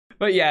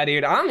But yeah,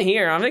 dude, I'm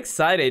here. I'm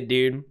excited,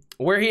 dude.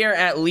 We're here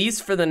at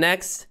least for the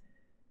next,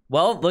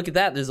 well, look at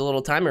that. There's a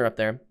little timer up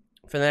there.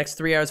 For the next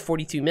 3 hours,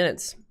 42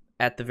 minutes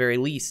at the very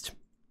least.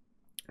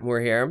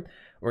 We're here.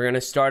 We're going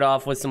to start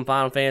off with some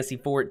Final Fantasy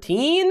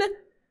 14.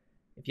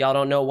 If y'all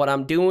don't know what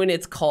I'm doing,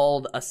 it's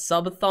called a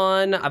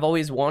subathon. I've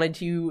always wanted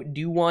to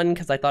do one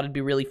because I thought it'd be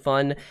really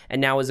fun,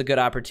 and now is a good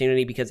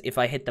opportunity because if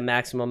I hit the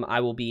maximum, I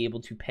will be able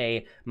to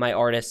pay my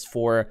artists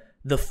for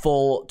the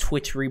full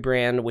Twitch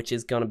rebrand, which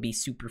is going to be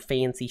super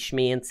fancy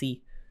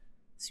schmancy.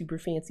 Super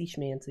fancy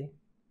schmancy.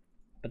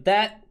 But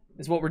that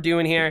is what we're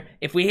doing here.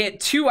 If we hit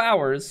 2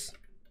 hours,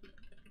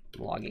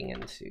 I'm logging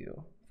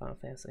into Final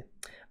Fantasy,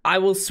 I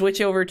will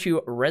switch over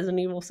to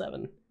Resident Evil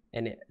 7.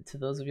 And to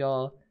those of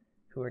y'all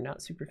who are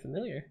not super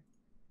familiar,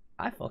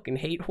 I fucking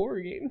hate horror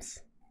games.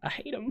 I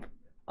hate them.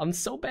 I'm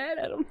so bad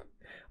at them.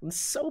 I'm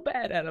so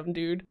bad at them,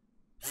 dude.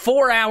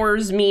 4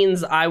 hours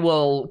means I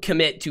will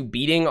commit to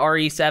beating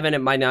RE7.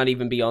 It might not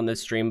even be on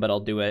this stream, but I'll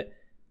do it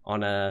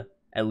on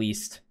at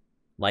least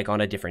like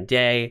on a different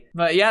day.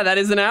 But yeah, that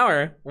is an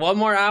hour. 1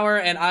 more hour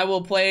and I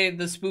will play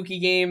the spooky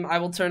game. I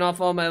will turn off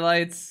all my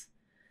lights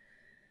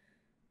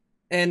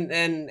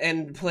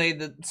and play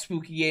the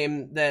spooky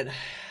game that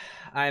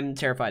I'm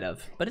terrified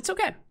of, but it's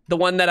okay. The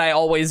one that I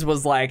always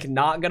was like,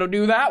 not gonna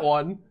do that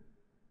one.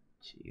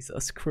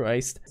 Jesus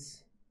Christ.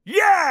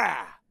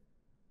 Yeah!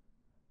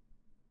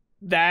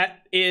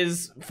 That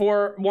is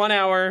for 1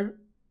 hour,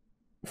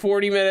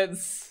 40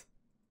 minutes,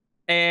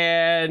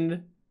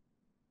 and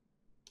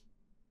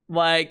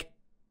like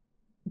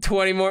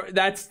 20 more.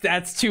 That's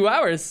 2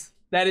 hours.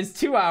 That is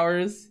 2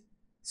 hours.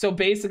 So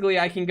basically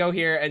I can go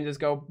here and just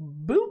go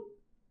boop.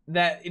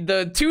 That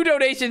the 2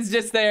 donations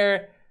just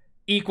there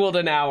equaled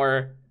an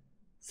hour.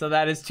 So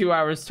that is 2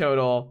 hours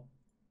total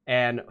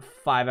and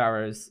 5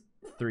 hours,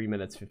 3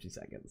 minutes, 50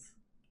 seconds.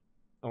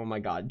 Oh my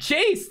God.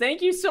 Chase,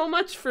 thank you so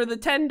much for the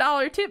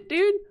 $10 tip,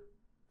 dude.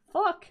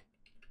 Fuck.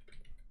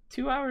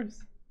 2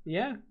 hours.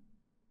 Yeah.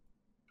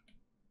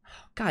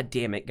 God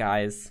damn it,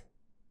 guys.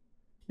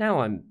 Now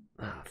I'm,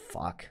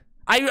 fuck.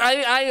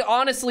 I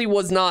honestly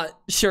was not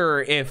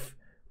sure if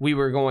we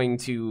were going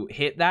to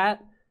hit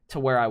that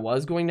to where I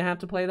was going to have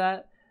to play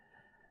that.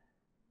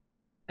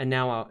 And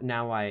now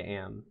I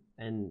am.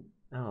 And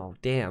oh,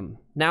 damn.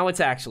 Now it's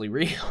actually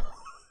real.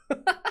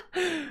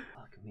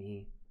 Fuck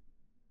me.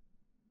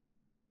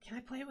 Can I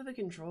play it with a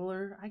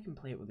controller? I can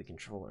play it with a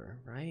controller,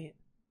 right?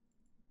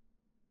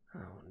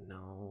 Oh,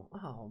 no.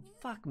 Oh,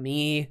 fuck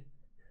me.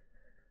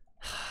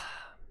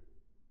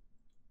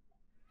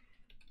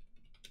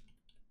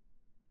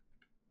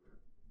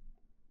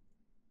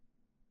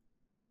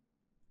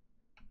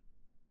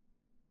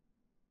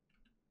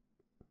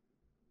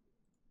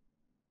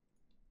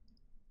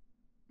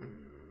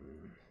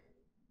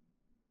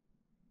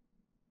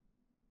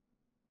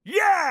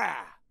 Yeah!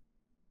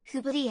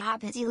 Hoopity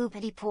hoppity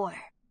loopity poor.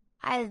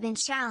 I have been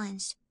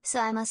challenged, so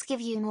I must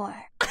give you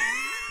more. What?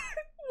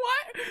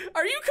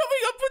 Are you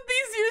coming up with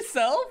these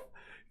yourself?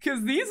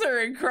 Because these are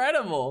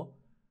incredible.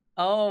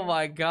 Oh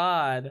my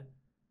God.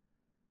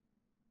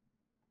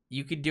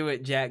 You could do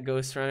it, Jack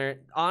Ghostrunner.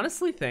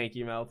 Honestly, thank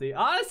you, Melty.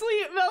 Honestly,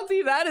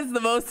 Melty, that is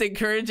the most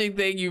encouraging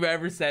thing you've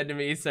ever said to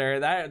me,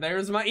 sir.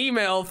 There's my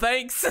email.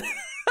 Thanks.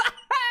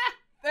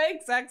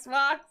 Thanks,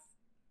 Xbox.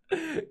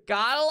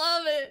 Gotta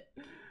love it.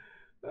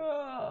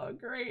 Oh,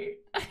 great.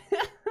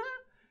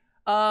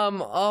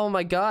 Oh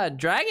my God.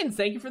 Dragons,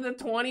 thank you for the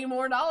 $20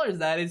 more.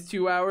 That is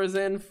 2 hours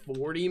and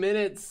 40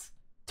 minutes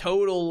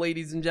total,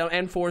 ladies and gentlemen,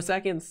 and 4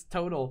 seconds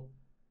total,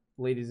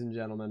 ladies and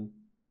gentlemen.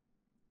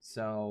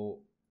 So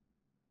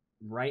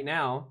right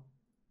now,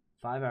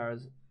 5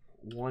 hours,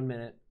 1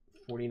 minute,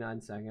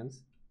 49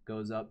 seconds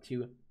goes up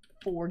to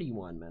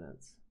 41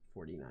 minutes,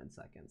 49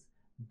 seconds.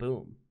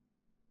 Boom.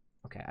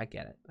 Okay, I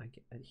get it. I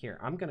get it. Here,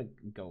 I'm gonna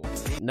go.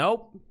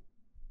 Nope.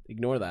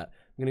 Ignore that.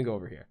 I'm gonna go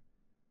over here.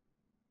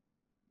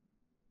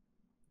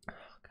 Oh,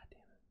 God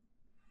damn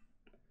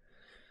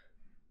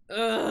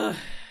it. Ugh.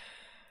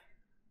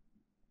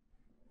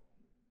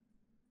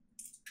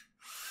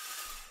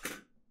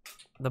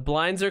 The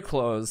blinds are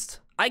closed.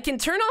 I can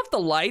turn off the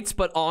lights,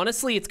 but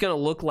honestly, it's gonna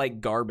look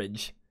like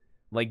garbage.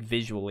 Like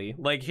visually.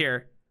 Like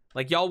here.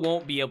 Like y'all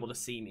won't be able to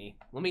see me.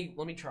 Let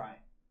me try.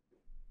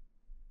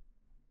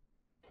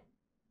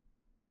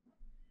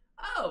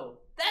 Oh,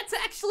 that's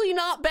actually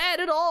not bad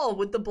at all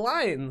with the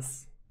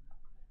blinds.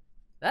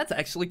 That's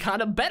actually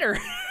kind of better.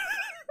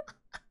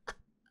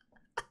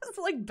 It's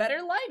like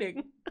better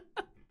lighting.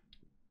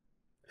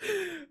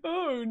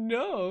 Oh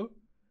no.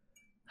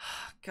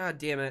 God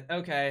damn it.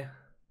 Okay.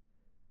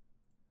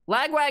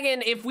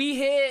 Lagwagon, if we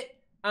hit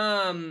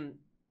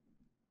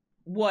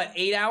what,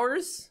 8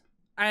 hours?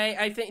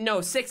 I think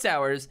no, 6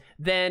 hours,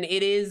 then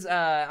it is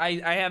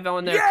I have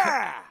on there.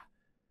 Yeah!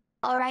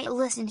 Alright,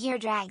 listen here,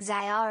 Drags,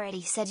 I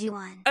already said you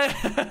won.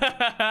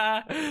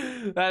 That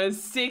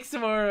is 6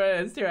 more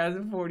minutes, 2 hours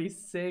and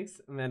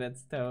 46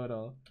 minutes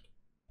total.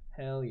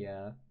 Hell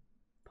yeah.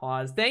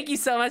 Pause. Thank you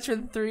so much for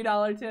the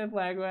 $3 tip,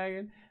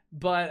 Lagwagon.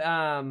 But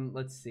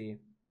let's see.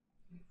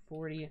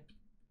 40,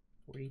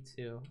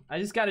 42. I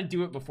just gotta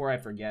do it before I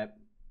forget.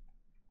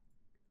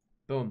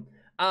 Boom.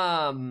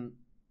 What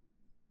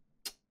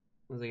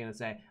was I gonna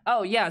say?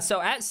 Oh yeah,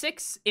 so at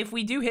 6, if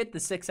we do hit the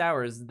 6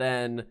 hours,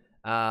 then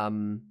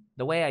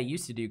the way I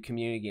used to do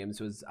community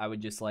games was I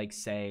would just like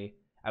say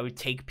I would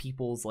take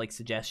people's like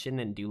suggestion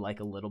and do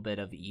like a little bit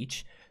of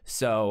each.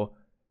 So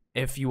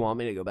if you want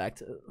me to go back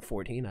to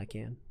 14, I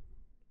can.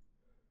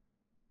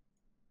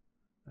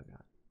 Oh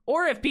God.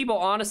 Or if people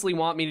honestly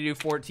want me to do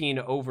 14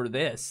 over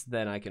this,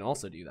 then I can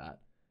also do that.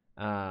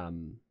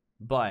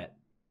 But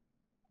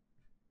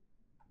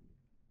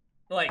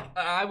like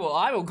I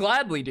will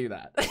gladly do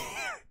that.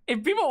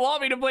 If people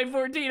want me to play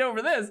 14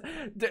 over this,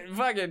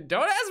 fucking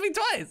don't ask me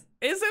twice.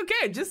 It's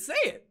okay. Just say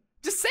it.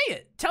 Just say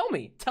it. Tell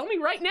me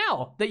right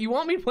now that you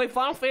want me to play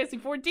Final Fantasy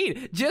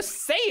 14.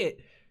 Just say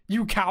it,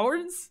 you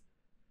cowards.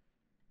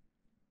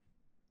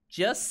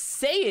 Just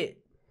say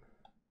it.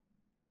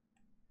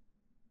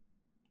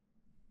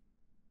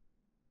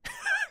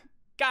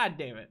 God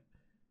damn it.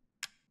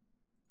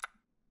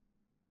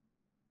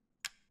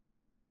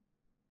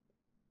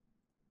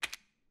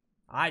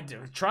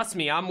 Trust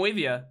me, I'm with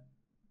you.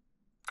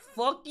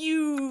 Fuck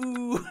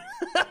you.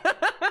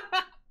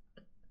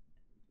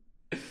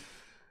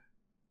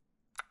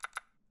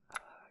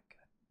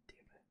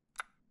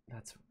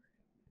 That's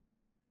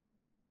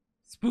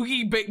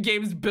spooky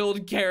games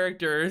build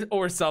character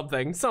or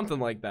something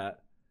like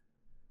that.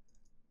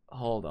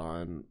 Hold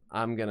on,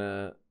 I'm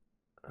gonna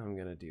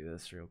do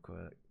this real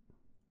quick.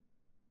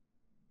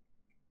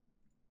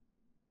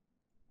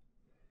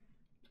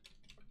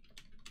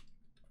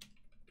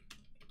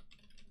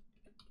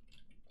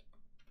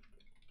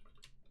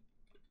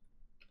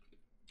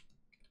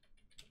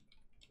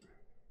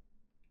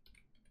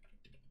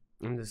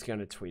 I'm just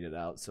gonna tweet it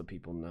out so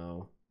people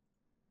know.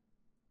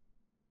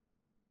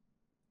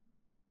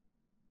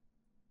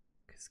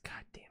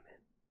 God damn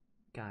it,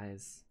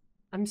 guys,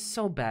 I'm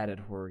so bad at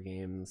horror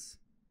games.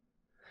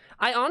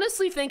 I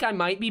honestly think I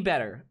might be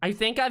better. I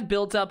think I've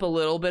built up a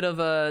little bit of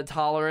a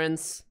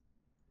tolerance.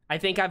 I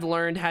think I've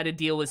learned how to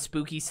deal with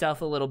spooky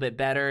stuff a little bit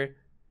better.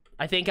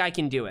 I think I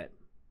can do it.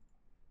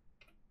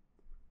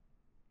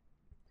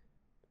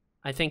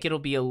 I think it'll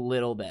be a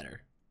little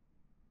better.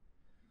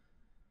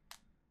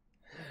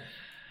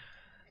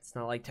 It's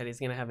not like Teddy's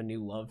gonna have a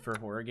new love for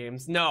horror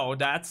games. No,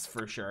 that's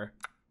for sure.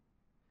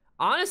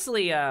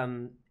 Honestly,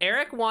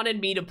 Eric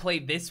wanted me to play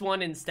this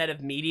one instead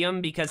of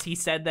medium because he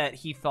said that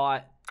he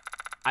thought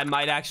I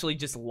might actually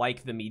just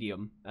like the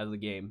medium as a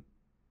game.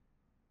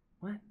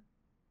 What?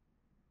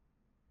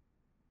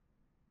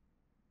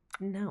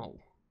 No.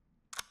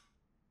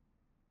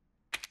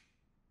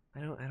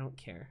 I don't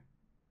care.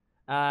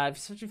 I've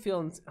such a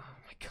feeling. Oh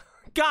my God.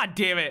 God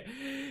damn it.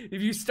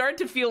 If you start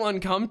to feel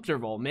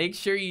uncomfortable, make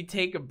sure you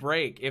take a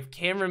break. If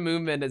camera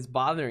movement is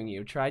bothering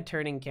you, try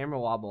turning camera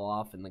wobble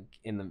off in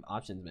the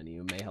options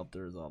menu. It may help to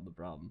resolve the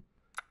problem.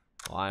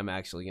 Well, I'm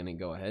actually gonna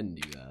go ahead and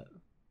do that.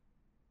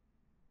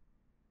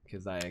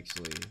 Because I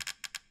actually,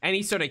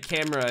 any sort of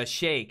camera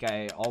shake,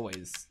 I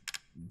always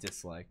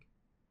dislike.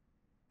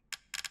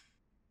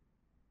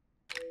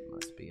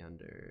 Must be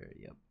under,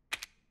 yep.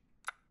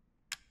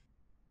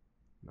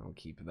 I'll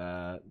keep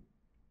that.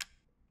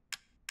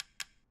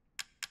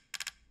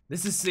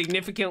 This is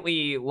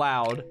significantly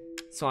loud,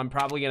 so I'm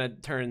probably gonna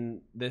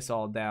turn this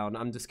all down.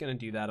 I'm just gonna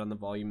do that on the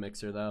volume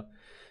mixer though.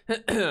 See,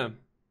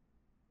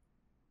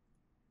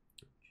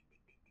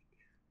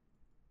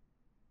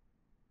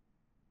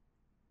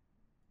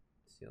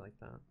 like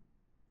that.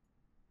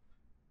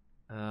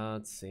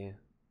 Let's see.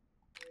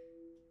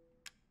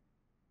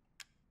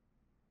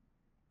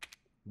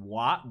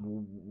 What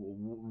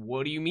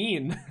do you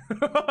mean?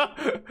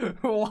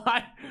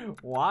 Why?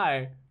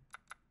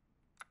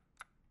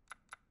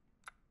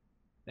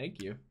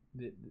 Thank you.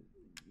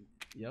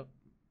 Yep.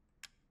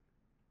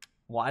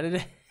 Why did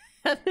it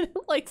have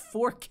like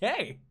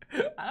 4K?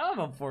 I don't have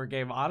a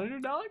 4K monitor,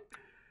 dog.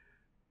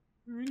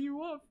 What do you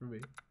want from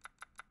me?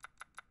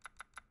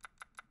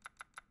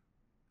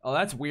 Oh,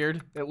 that's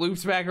weird. It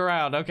loops back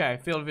around. Okay,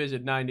 field of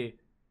vision 90.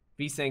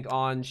 VSync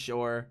on,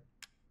 sure.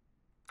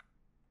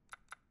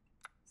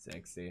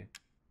 60.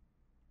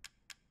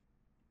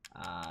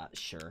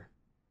 Sure.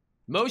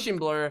 Motion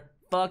blur,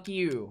 fuck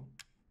you.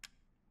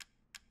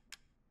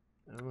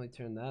 I normally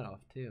turn that off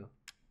too.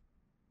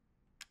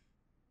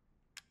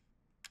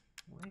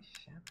 Why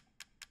shit?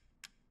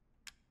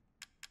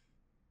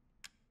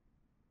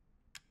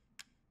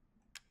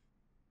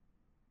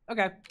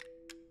 Okay.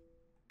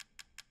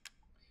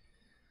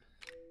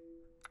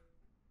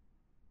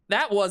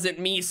 That wasn't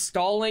me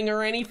stalling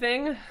or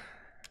anything.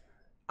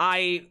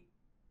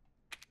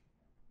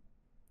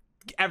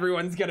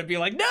 Everyone's gonna be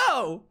like,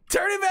 no!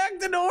 Turn it back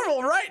to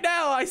normal right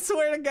now, I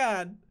swear to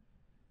God.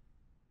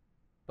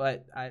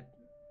 But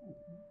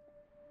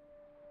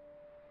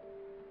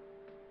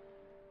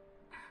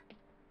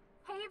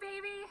Hey,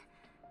 baby.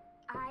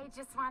 I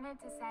just wanted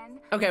to send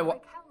okay, a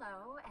quick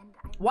hello, and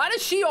why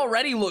does she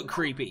already look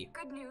creepy?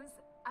 Good news.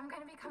 I'm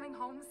gonna be coming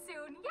home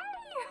soon.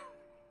 Yay!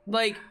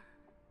 Like,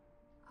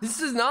 this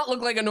does not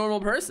look like a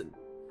normal person.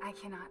 I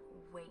cannot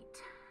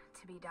wait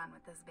to be done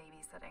with this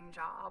babysitting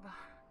job.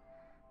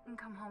 can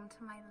come home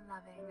to my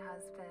loving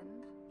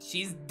husband.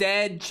 She's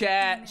dead,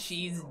 chat.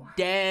 She's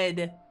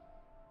dead.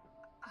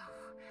 Oh,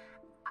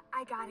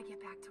 I gotta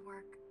get back to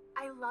work.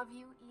 I love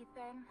you,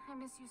 Ethan. I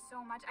miss you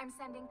so much. I'm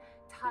sending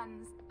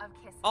tons of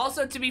kisses.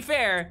 Also, to be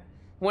fair,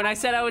 when I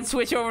said I would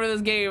switch over to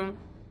this game,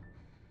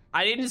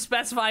 I didn't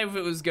specify if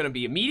it was gonna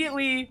be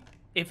immediately,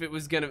 if it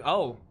was gonna,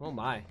 oh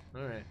my,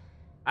 all right.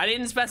 I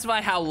didn't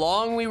specify how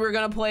long we were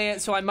gonna play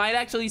it, so I might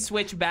actually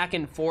switch back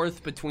and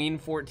forth between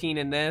 14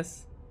 and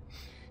this.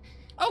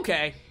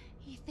 Okay.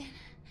 Ethan.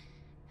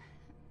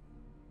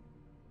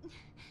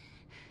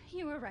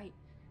 You were right.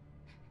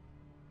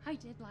 I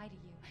did lie to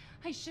you.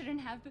 I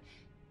shouldn't have.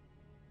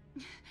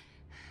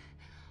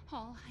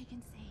 All I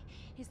can say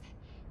is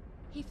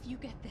that if you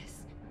get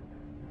this,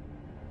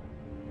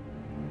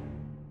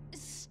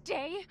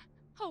 stay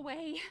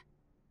away.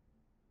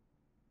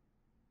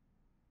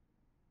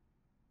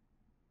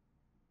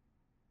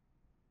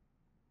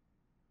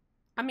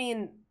 I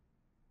mean,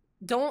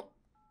 don't.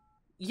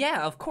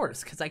 Yeah, of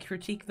course, because I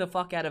critique the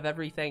fuck out of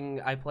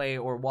everything I play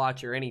or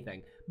watch or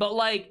anything. But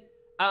like,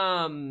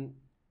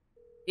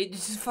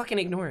 just fucking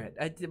ignore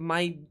it.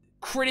 My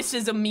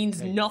criticism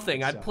means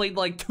nothing. I've played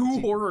like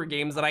 2 horror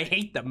games that I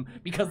hate them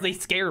because they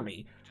scare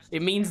me.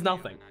 It means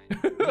nothing.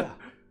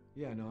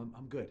 Yeah, no,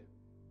 I'm good.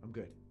 I'm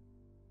good.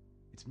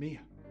 It's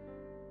Mia.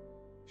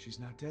 She's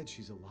not dead.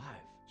 She's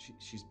alive.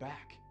 She's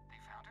back. They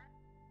found her?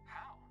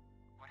 How?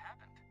 What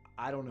happened?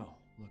 I don't know.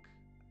 Look,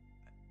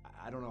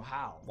 I don't know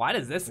how. Why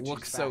does this but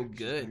look she's so back. She's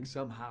good? back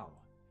somehow.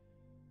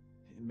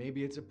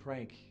 Maybe it's a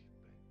prank.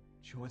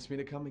 But she wants me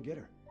to come and get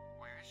her.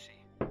 Where is she?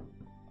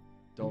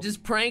 I'm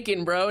just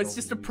pranking, bro. It's don't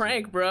just a lose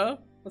prank, it. bro.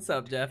 What's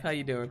up, Jeff? How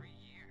you doing? 3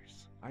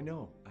 years. I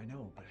know,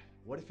 but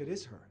what if it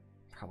is her?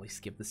 Probably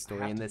skip the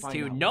story have in to this find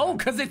too. out No, what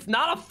because it's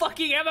not a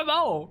fucking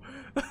MMO.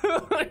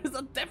 There's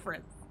a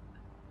difference.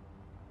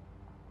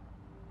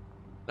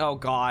 Oh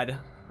God.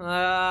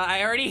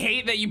 I already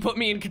hate that you put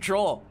me in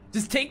control.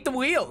 Just take the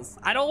wheels.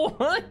 I don't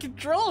want to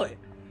control it.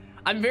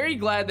 I'm very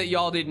glad that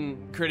y'all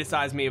didn't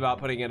criticize me about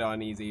putting it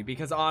on easy,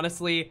 because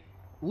honestly,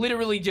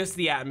 literally just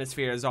the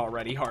atmosphere is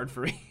already hard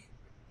for me.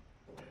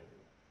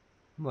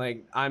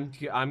 Like, I'm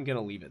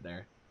gonna leave it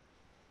there.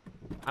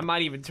 I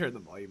might even turn the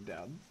volume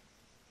down.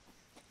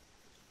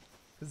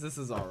 Because this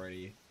is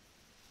already...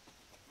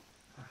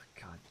 Oh,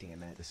 God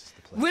damn it. This is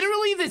the place.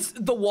 Literally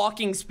the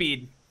walking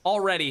speed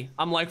already.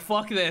 I'm like,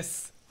 fuck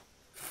this.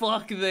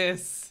 Fuck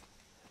this.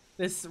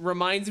 This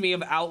reminds me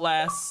of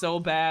Outlast so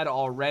bad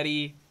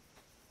already.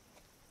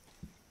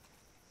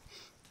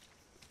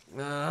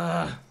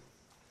 I'm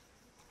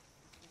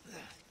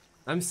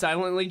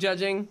silently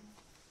judging.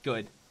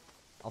 Good.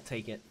 I'll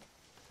take it.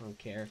 I don't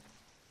care.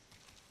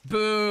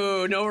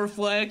 Boo! No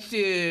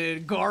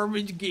reflection!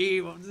 Garbage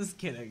game! I'm just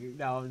kidding.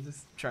 No, I'm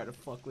just trying to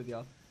fuck with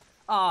y'all.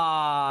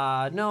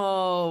 Ah,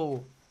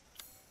 no!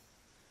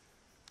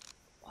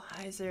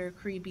 Why is there a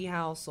creepy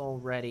house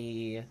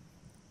already?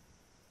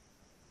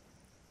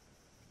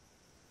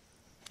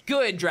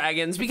 Good,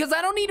 dragons, because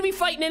I don't need to be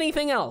fighting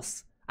anything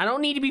else. I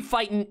don't need to be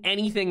fighting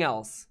anything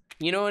else.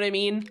 You know what I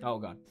mean? Oh,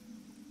 God.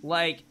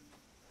 Like,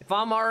 if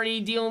I'm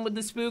already dealing with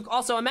the spook...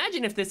 Also,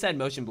 imagine if this had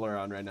motion blur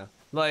on right now.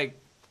 Like,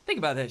 think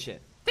about that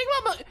shit. Think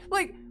about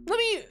like,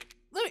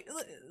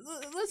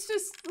 let's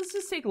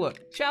just take a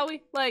look, shall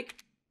we? Like,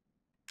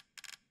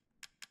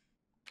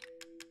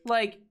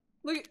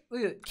 look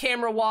at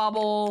camera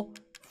wobble,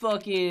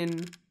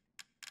 fucking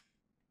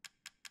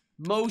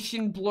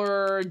motion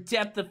blur,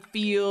 depth of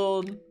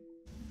field.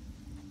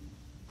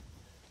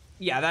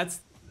 Yeah, that's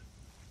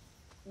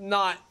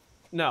not,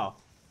 no.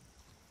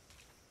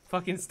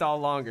 Fucking stall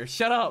longer.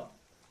 Shut up.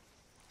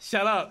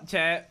 Shut up,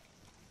 chat.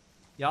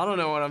 Y'all don't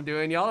know what I'm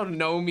doing. Y'all don't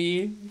know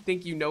me. You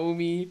think you know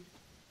me?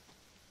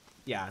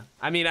 Yeah.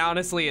 I mean,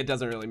 honestly, it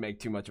doesn't really make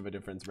too much of a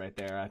difference right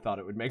there. I thought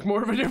it would make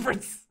more of a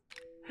difference.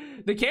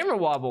 The camera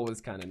wobble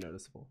was kind of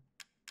noticeable.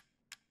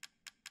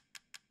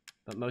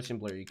 But motion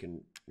blur, you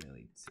can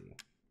really see.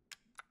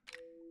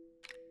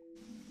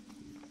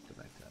 Go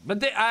back to that.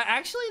 But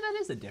actually,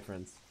 that is a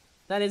difference.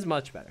 That is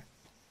much better.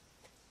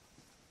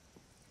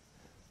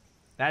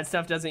 That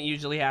stuff doesn't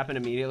usually happen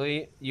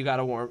immediately. You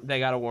gotta they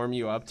gotta warm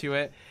you up to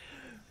it.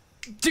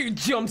 Dude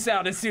jumps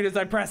out as soon as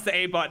I press the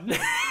A button.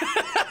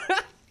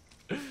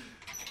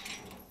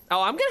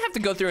 Oh, I'm gonna have to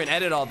go through and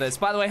edit all this.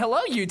 By the way, hello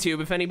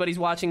YouTube, if anybody's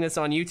watching this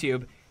on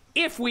YouTube.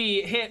 If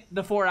we hit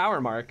the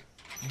 4-hour mark,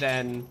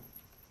 then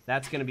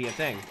that's gonna be a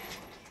thing.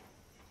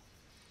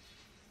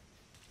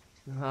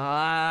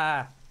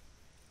 I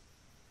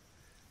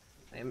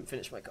haven't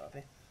finished my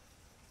coffee.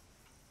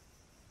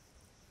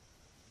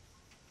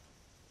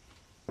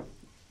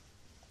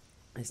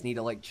 I just need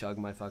to like chug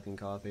my fucking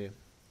coffee.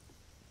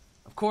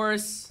 Of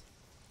course,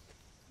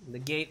 the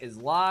gate is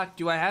locked.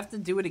 Do I have to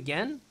do it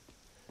again?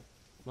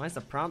 Why is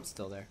the prompt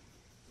still there?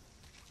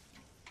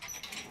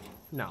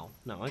 No,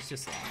 it's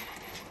just locked.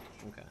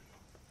 Okay.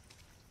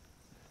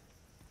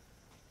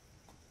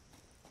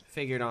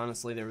 Figured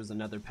honestly there was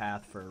another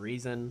path for a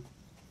reason.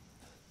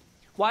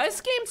 Why is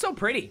this game so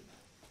pretty?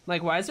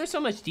 Like, why is there so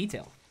much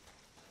detail?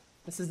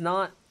 This is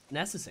not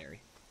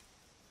necessary.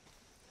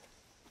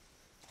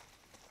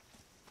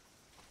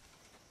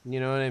 You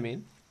know what I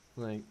mean?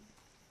 Like,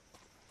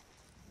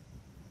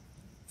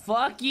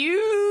 fuck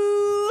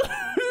you!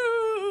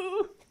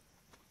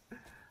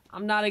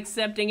 I'm not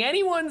accepting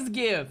anyone's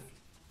gift.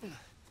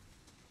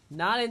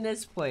 Not in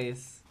this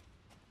place.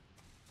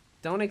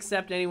 Don't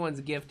accept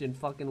anyone's gift in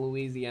fucking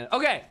Louisiana.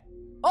 Okay.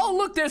 Oh,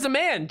 look, there's a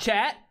man,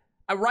 chat.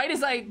 Right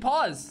as I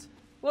paused.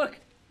 Look,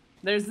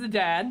 there's the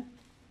dad.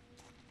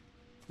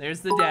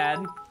 There's the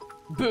dad.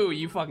 Boo,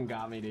 you fucking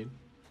got me, dude.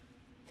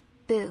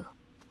 Boo.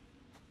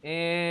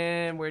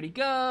 And where'd he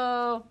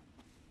go?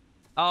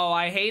 Oh,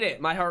 I hate it.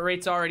 My heart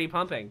rate's already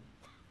pumping.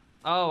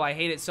 Oh, I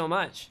hate it so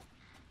much.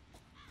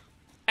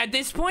 At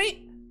this point,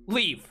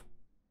 leave.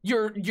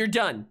 You're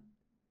done.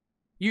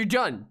 You're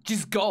done.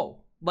 Just go.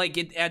 Like,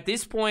 at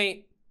this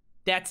point,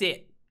 that's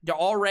it. You're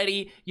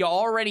already,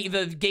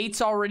 the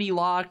gate's already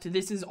locked.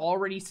 This is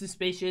already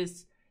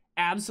suspicious.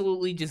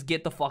 Absolutely just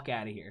get the fuck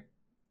out of here.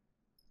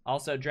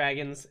 Also,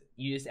 Dragons,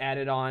 you just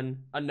added on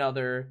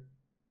another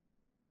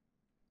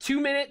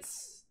 2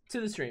 minutes to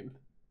the stream.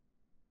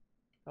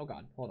 Oh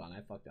god, hold on,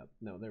 I fucked up.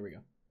 No, there we go.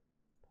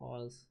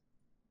 Pause.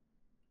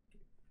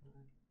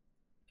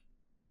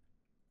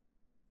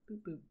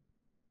 Boop, boop.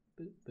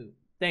 Boop, boop.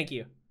 Thank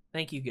you.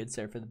 Thank you, good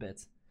sir, for the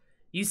bits.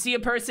 You see a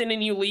person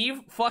and you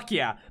leave? Fuck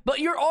yeah. But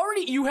you're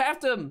already, you have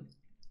to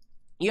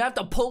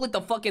pull at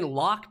the fucking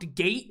locked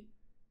gate.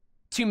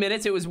 2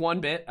 minutes, it was 1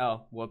 bit.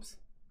 Oh, whoops.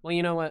 Well,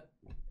 you know what?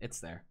 It's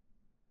there.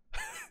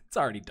 It's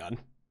already done.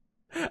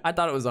 I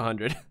thought it was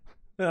 100.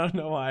 I don't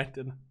know why I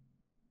didn't.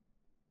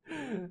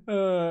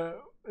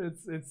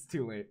 It's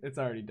too late. It's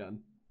already done.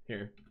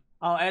 Here.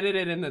 I'll edit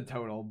it in the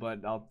total,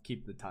 but I'll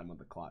keep the time on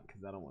the clock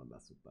because I don't want to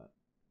mess with that.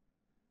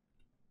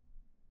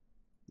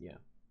 Yeah.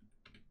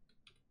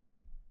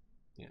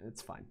 Yeah,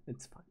 it's fine.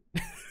 It's fine.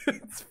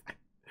 It's fine.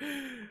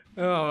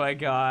 Oh my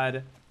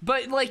god.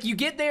 But like, you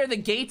get there, the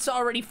gate's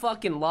already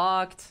fucking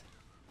locked.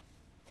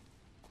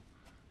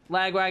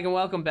 Lagwagon,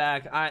 welcome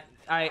back.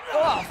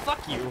 Oh,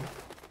 fuck you.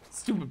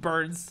 Stupid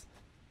birds.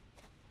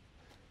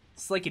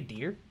 It's like a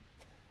deer.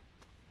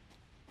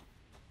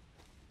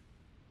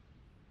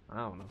 I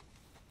don't know.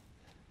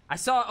 I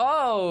saw,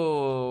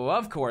 oh,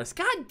 of course.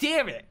 God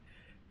damn it.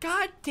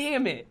 God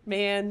damn it,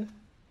 man.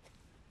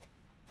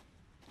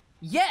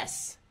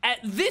 Yes. At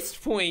this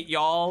point,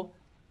 y'all,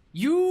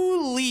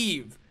 you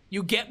leave.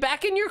 You get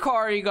back in your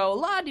car, you go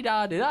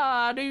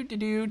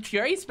la-di-da-di-da-do-do-do,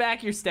 trace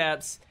back your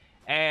steps,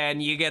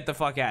 and you get the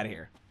fuck out of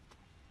here.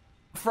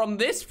 From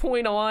this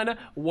point on,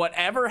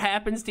 whatever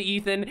happens to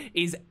Ethan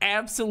is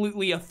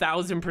absolutely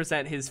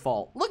 1000% his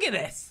fault. Look at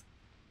this.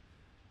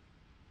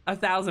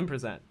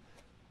 1000%.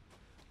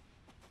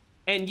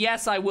 And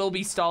yes, I will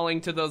be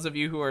stalling to those of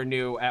you who are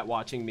new at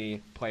watching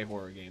me play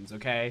horror games,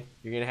 okay?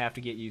 You're gonna have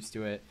to get used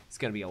to it. It's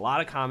gonna be a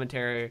lot of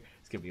commentary.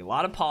 It's gonna be a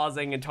lot of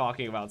pausing and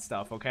talking about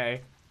stuff,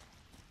 okay?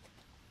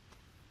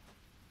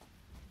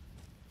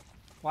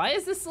 Why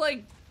is this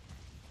like...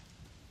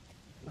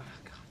 Oh,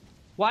 God.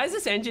 Why is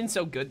this engine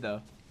so good,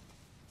 though?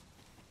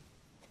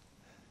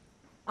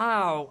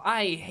 Oh,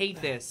 I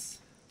hate this.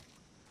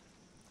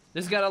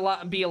 There's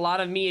gotta be a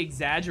lot of me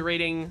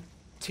exaggerating,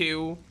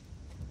 too.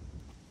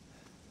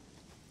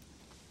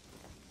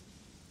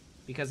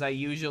 Because I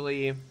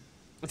usually...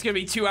 It's gonna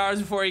be 2 hours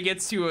before he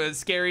gets to a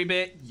scary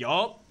bit.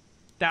 Yup.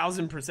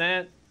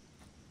 1000%.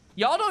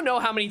 Y'all don't know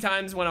how many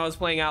times when I was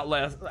playing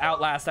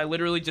Outlast, I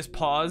literally just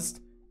paused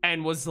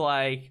and was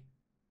like,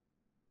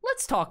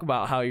 let's talk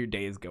about how your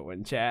day is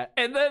going, chat.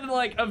 And then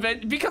like,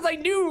 because I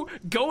knew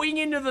going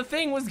into the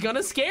thing was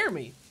gonna scare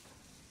me.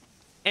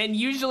 And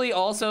usually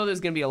also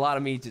there's gonna be a lot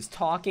of me just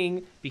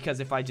talking,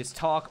 because if I just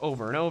talk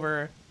over and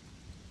over,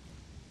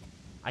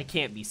 I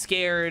can't be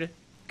scared.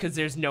 Because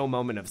there's no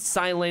moment of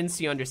silence.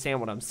 You understand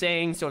what I'm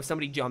saying? So if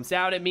somebody jumps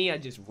out at me, I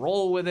just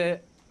roll with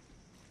it.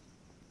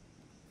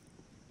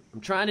 I'm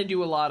trying to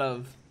do a lot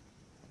of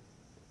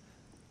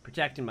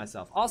protecting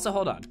myself. Also,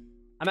 hold on.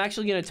 I'm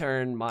actually going to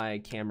turn my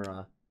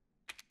camera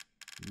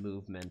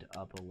movement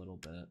up a little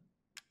bit.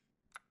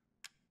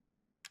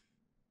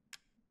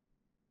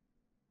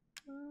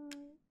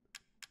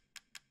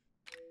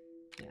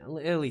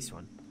 Yeah, at least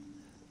one.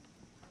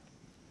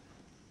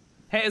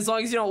 Hey, as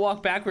long as you don't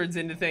walk backwards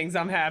into things,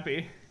 I'm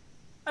happy.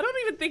 I don't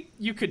even think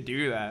you could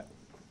do that.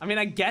 I mean,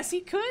 I guess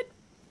he could.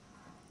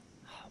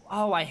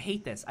 Oh, I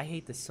hate this. I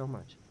hate this so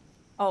much.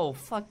 Oh,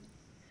 fuck.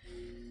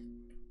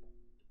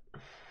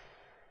 I'm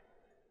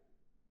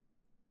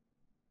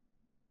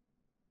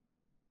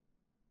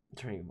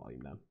turning the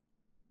volume down.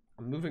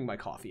 I'm moving my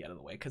coffee out of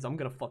the way because I'm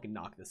gonna fucking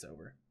knock this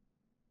over.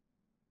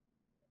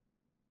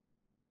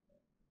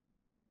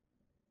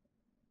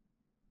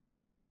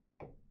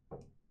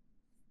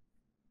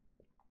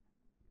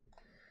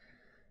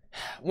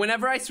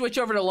 Whenever I switch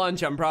over to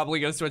lunch, I'm probably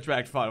gonna switch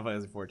back to Final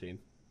Fantasy 14.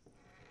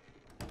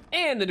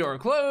 And the door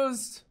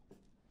closed.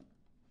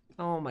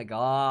 Oh my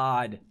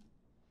god.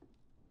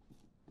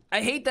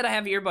 I hate that I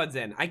have earbuds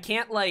in. I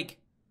can't like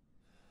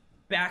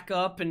back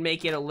up and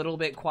make it a little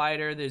bit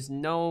quieter. There's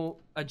no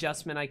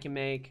adjustment I can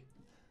make.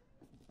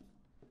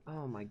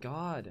 Oh my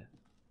god.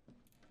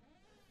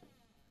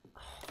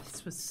 Oh,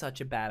 this was such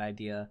a bad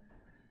idea.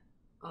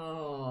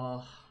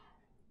 Oh.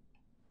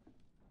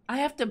 I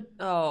have to,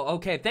 oh,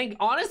 okay.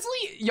 Honestly,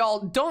 y'all,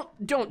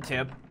 don't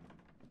tip.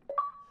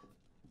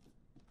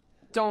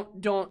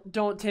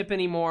 Don't tip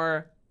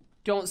anymore.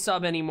 Don't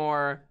sub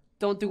anymore.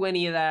 Don't do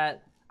any of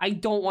that. I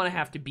don't want to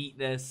have to beat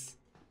this.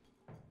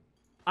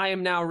 I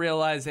am now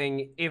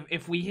realizing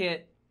if we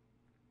hit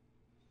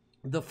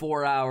the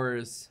 4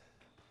 hours,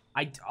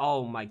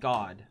 oh my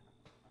God.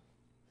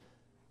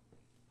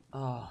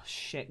 Oh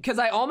shit. Because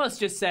I almost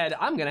just said,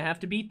 I'm gonna have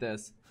to beat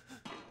this.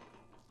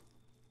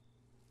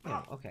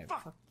 Oh, okay.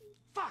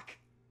 Fuck!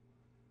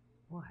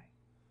 Why?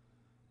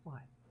 Why?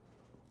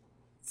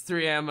 It's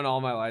 3 a.m. and all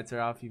my lights are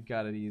off. You've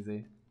got it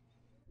easy.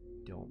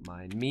 Don't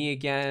mind me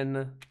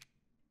again.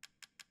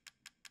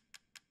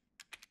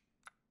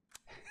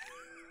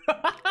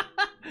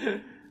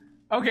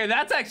 Okay,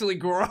 that's actually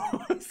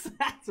gross.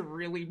 That's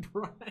really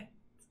bright.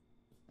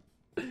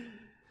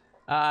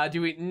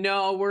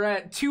 No, we're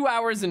at 2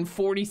 hours and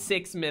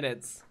 46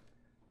 minutes.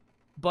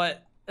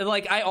 But,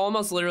 like, I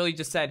almost literally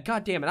just said,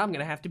 God damn it, I'm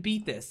gonna have to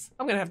beat this.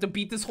 I'm gonna have to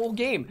beat this whole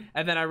game.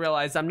 And then I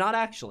realized I'm not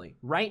actually.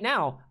 Right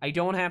now, I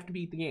don't have to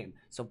beat the game.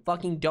 So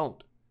fucking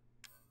don't.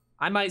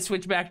 I might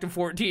switch back to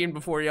 14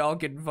 before y'all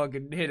can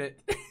fucking hit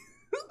it.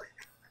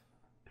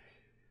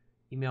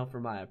 Email for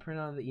Maya. Print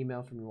out the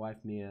email from your wife,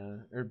 Mia.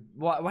 Or,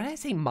 why did I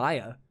say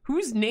Maya?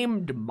 Who's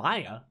named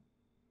Maya?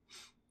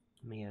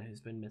 Mia, who's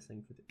been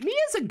missing for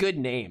Mia's a good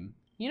name.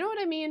 You know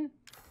what I mean?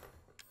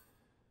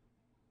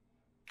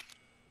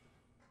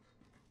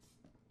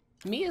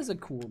 Mia's a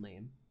cool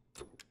name.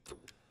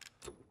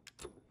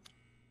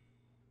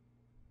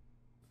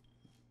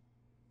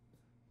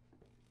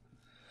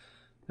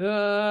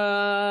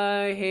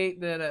 I hate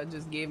that I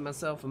just gave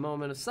myself a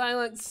moment of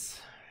silence.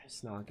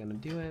 It's not gonna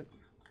do it.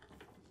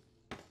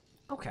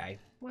 Okay,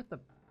 what the?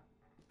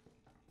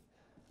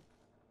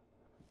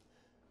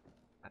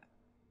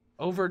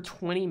 Over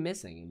 20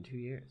 missing in 2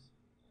 years.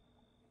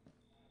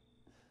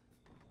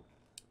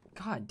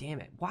 God damn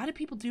it. Why do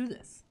people do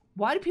this?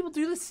 Why do people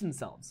do this to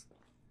themselves?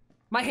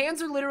 My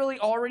hands are literally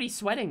already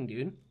sweating,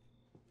 dude.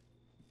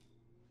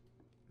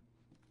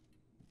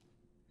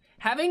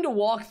 Having to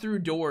walk through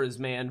doors,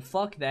 man.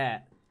 Fuck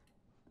that.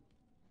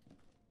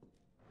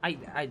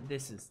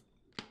 This is...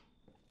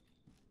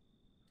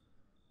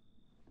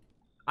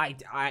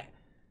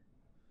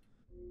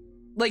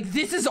 Like,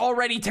 this is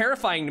already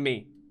terrifying to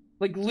me.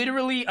 Like,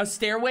 literally a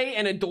stairway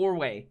and a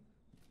doorway.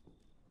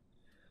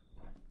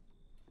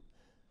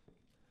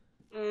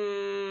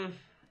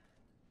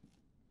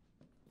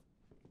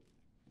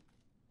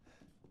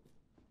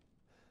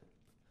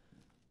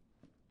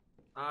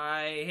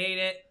 I hate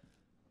it.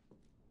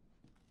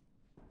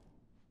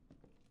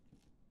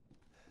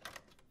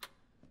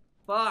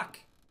 Fuck.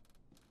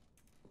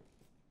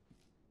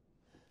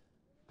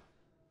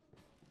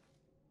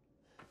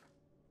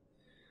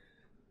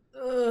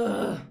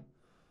 Ugh.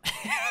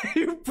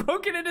 You've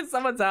broken into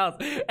someone's house.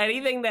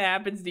 Anything that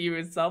happens to you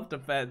is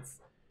self-defense.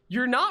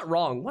 You're not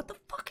wrong. What the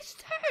fuck is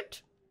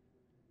that?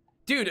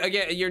 Dude,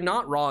 again, you're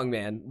not wrong,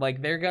 man.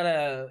 Like, they're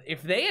gonna...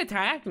 If they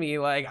attack me,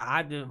 like,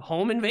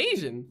 home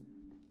invasion.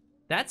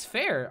 That's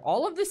fair.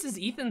 All of this is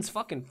Ethan's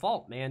fucking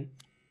fault, man.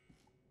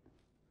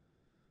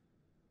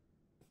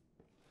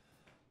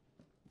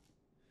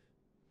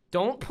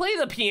 Don't play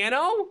the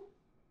piano?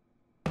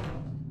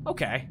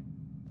 Okay.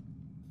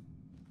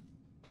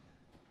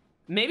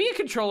 Maybe a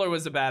controller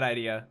was a bad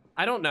idea.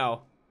 I don't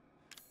know.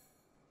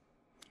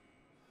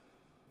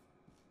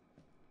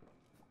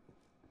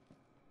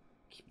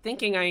 Keep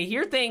thinking I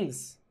hear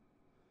things.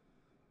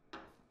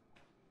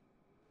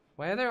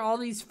 Why are there all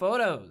these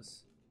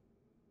photos?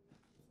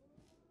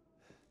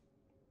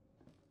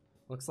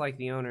 Looks like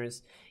the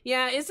owners.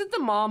 Yeah, isn't the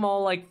mom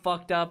all like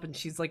fucked up and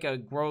she's like a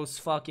gross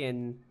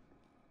fucking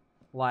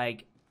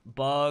like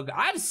bug?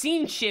 I've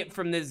seen shit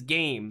from this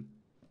game.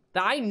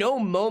 That I know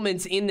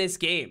moments in this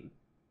game.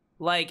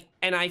 Like,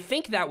 and I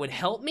think that would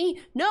help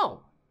me?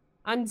 No.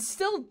 I'm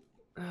still...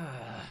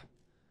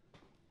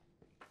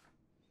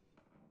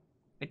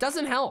 It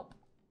doesn't help.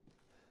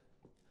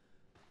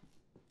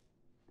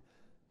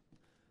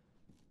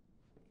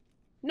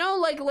 No,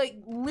 like,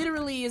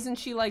 literally, isn't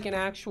she like an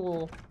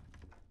actual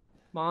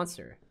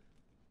monster?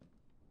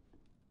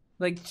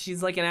 Like,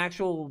 she's like an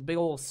actual big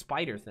old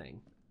spider thing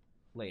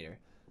later.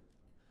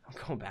 I'm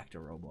going back to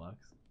Roblox.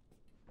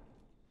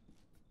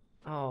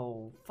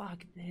 Oh,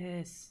 fuck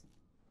this.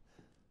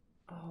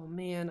 Oh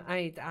man,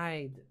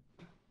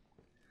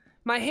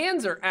 my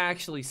hands are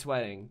actually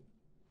sweating.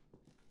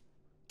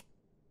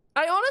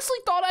 I honestly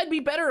thought I'd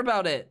be better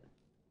about it.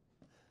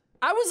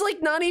 I was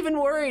like not even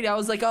worried. I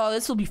was like, oh,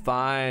 this will be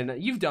fine.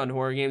 You've done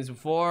horror games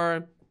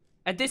before.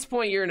 At this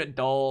point, you're an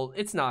adult.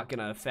 It's not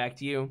gonna affect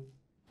you.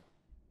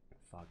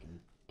 Fucking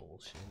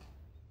bullshit.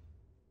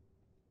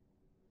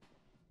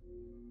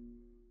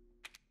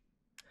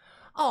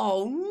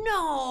 Oh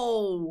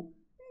no!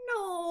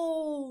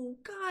 No!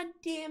 God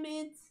damn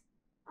it.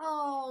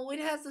 Oh, it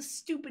has a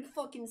stupid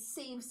fucking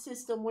save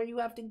system where you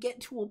have to get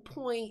to a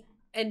point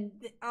and...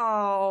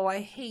 Oh,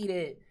 I hate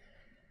it.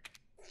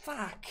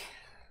 Fuck.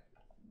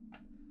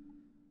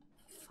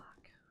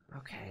 Fuck.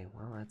 Okay,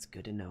 well, that's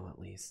good to know at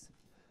least.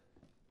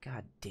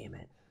 God damn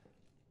it.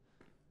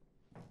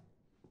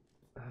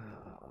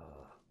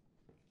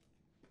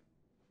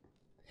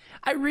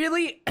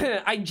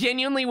 I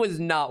genuinely was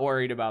not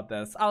worried about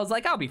this. I was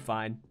like, I'll be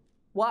fine.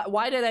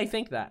 Why did I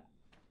think that?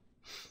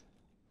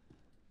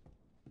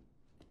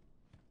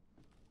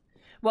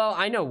 Well,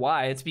 I know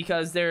why. It's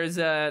because there's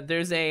a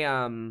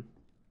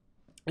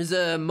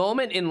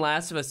moment in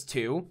Last of Us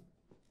 2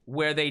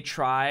 where they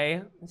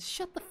try...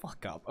 Shut the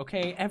fuck up,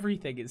 okay?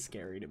 Everything is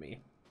scary to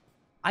me.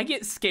 I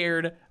get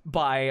scared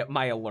by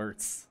my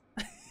alerts.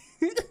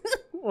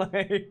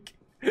 Like...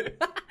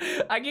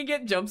 I can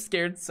get jump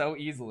scared so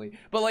easily.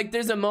 But like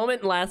there's a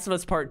moment in Last of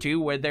Us Part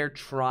 2 where they're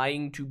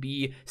trying to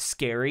be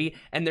scary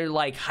and they're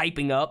like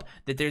hyping up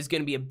that there's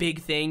gonna be a big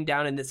thing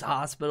down in this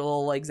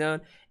hospital like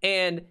zone.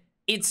 And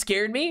it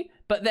scared me,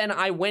 but then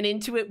I went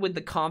into it with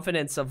the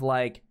confidence of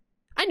like,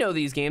 I know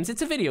these games,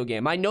 it's a video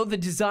game. I know the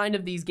design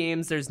of these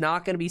games, there's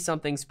not gonna be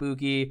something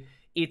spooky.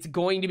 It's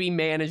going to be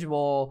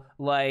manageable.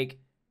 Like,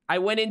 I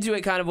went into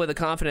it kind of with a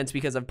confidence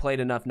because I've played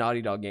enough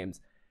Naughty Dog games.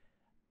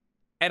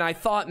 And I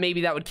thought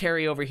maybe that would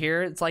carry over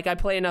here. It's like I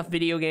play enough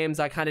video games,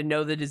 I kind of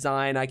know the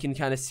design, I can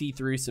kind of see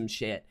through some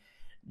shit.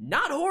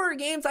 Not horror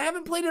games, I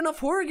haven't played enough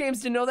horror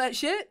games to know that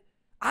shit.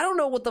 I don't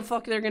know what the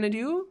fuck they're gonna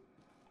do.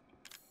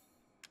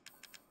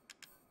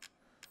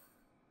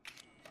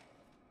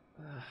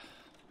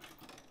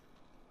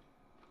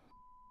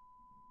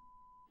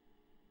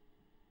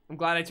 I'm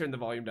glad I turned the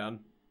volume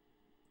down,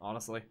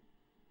 honestly.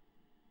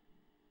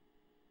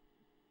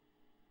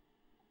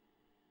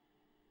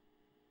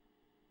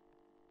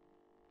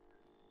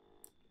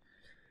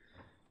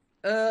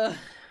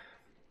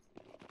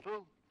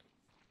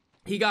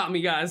 He got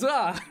me, guys.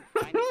 Ah.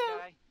 Chinese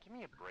guy? Give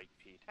me a break,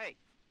 Pete. Hey,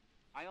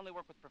 I only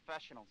work with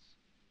professionals.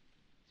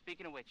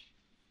 Speaking of which,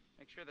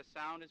 make sure the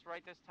sound is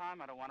right this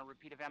time. I don't want a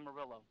repeat of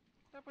Amarillo.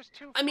 That was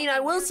too. I mean, I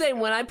will say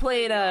when I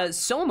played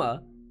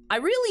Soma, I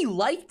really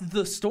liked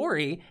the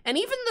story, and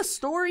even the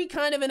story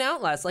kind of in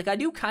Outlast. Like, I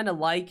do kind of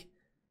like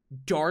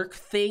dark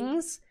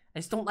things. I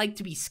just don't like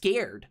to be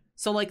scared.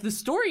 So, like, the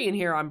story in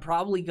here, I'm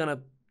probably gonna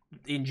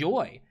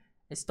enjoy.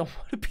 I just don't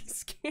want to be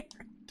scared.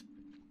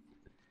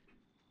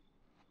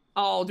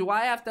 Oh, do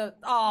I have to?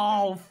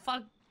 Oh,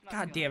 fuck.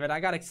 God damn it. I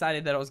got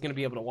excited that I was going to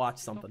be able to watch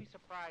something. Don't be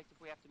surprised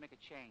if we have to make a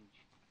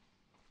change.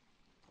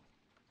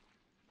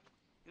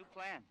 New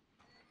plan.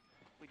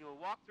 We do a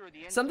walkthrough of the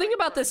inside. Something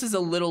about this is a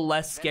little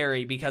less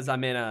scary because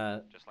I'm in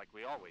a just like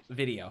we always do.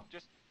 video.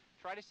 Just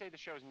try to say the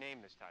show's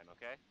name this time,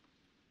 okay?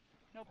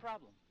 No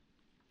problem.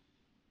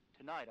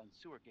 Tonight on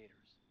Sewer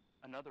Gators,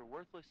 another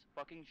worthless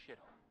fucking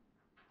shithole.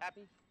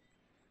 Happy?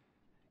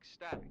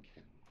 Ecstatic.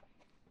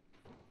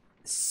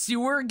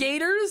 Sewer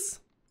Gators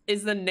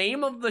is the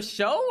name of the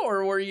show,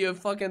 or were you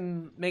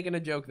fucking making a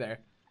joke there?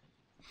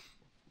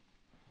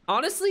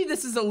 Honestly,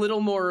 this is a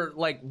little more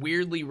like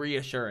weirdly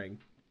reassuring.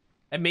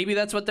 And maybe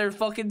that's what they're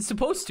fucking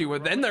supposed to,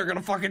 and then they're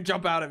gonna fucking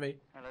jump out at me.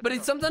 But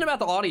it's something about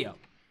the audio.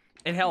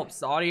 It helps.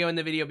 The audio in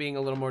the video being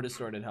a little more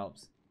distorted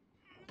helps.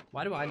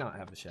 Why do I not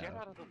have a Get shadow?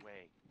 out of the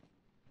way.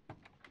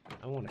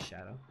 I want a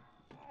shadow.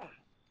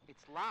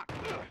 It's locked.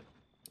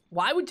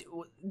 Why would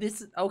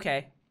this?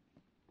 Okay.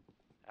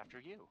 After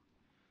you.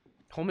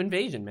 Home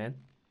invasion, man.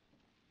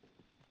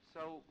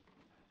 So,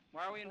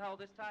 why are we in hell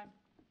this time?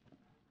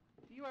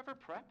 Do you ever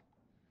prep?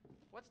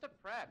 What's the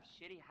prep?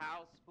 Shitty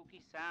house,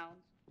 spooky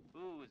sounds?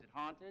 Ooh, is it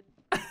haunted?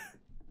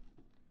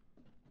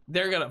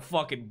 They're gonna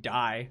fucking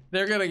die.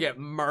 They're gonna get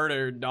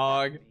murdered,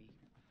 dog.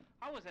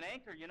 I was an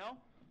anchor, you know?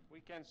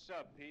 Weekend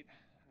sub, Pete.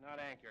 Not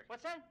anchor.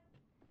 What's that?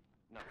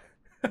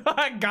 Nothing.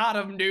 I got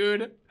him,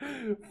 dude.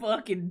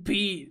 Fucking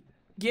Pete.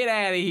 Get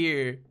out of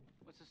here.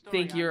 What's the story?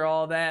 Think you're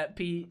all that,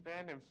 Pete?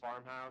 Abandoned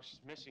farmhouse,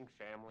 missing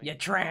family. You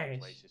trash.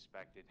 Place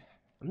suspected.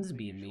 I'm just The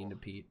being mean usual. to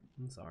Pete.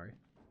 I'm sorry.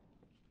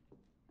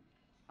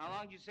 How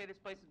long did you say this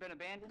place has been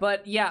abandoned?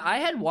 But yeah, I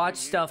had watched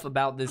stuff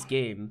about this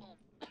game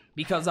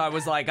because I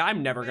was like,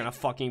 I'm never gonna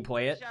fucking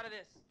play it. Shot of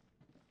this.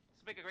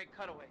 Let's make a great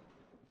cutaway.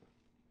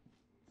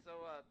 So,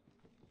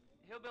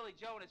 Hillbilly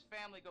Joe and his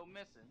family go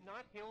missing.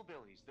 Not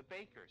hillbillies, the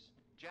Bakers.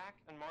 Jack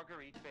and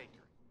Marguerite Baker.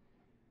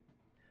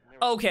 And they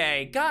were-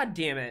 Okay, god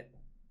damn it.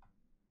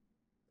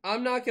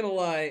 I'm not gonna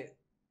lie.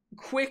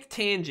 Quick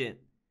tangent.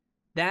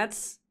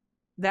 That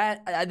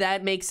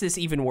makes this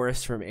even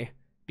worse for me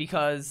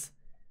because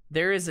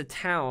there is a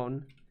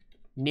town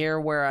near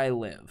where I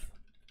live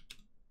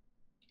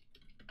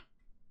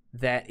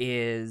that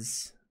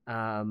is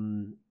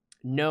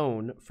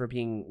known for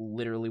being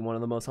literally one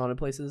of the most haunted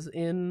places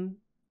in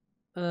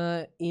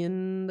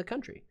the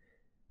country.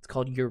 It's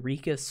called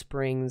Eureka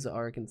Springs,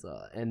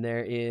 Arkansas, and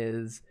there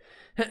is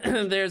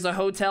there's a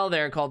hotel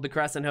there called the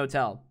Crescent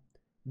Hotel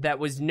that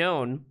was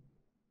known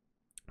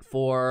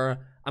for,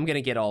 I'm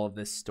gonna get all of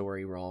this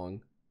story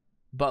wrong,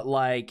 but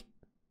like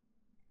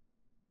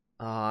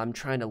I'm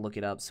trying to look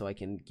it up so I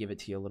can give it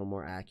to you a little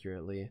more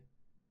accurately.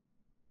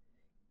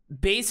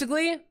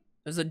 Basically,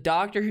 there's a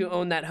doctor who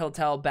owned that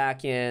hotel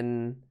back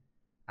in,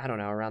 I don't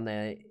know, around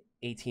the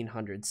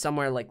 1800s,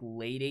 somewhere like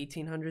late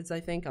 1800s, I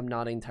think. I'm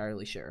not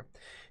entirely sure.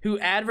 Who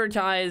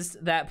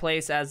advertised that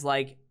place as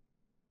like,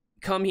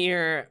 come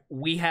here,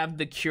 we have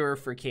the cure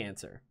for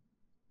cancer.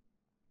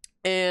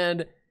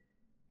 And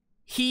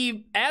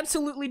he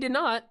absolutely did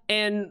not,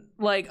 and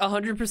like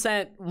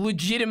 100%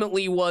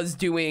 legitimately was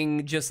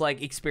doing just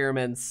like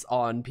experiments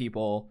on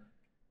people,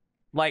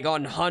 like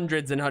on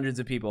hundreds and hundreds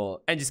of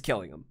people, and just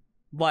killing them.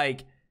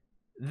 Like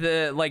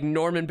the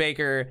Norman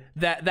Baker,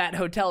 that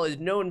hotel is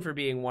known for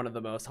being one of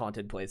the most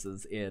haunted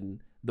places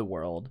in the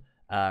world,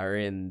 or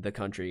in the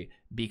country,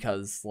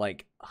 because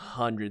like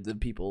hundreds of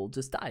people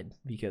just died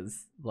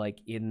because like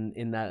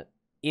in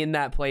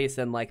that place,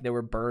 and like they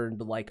were burned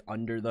like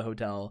under the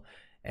hotel.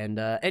 And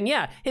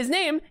yeah, his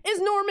name is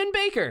Norman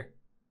Baker.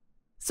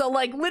 So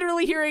like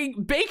literally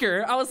hearing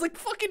Baker, I was like,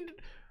 fucking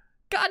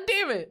god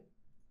damn it.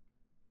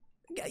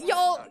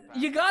 Y'all,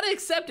 you gotta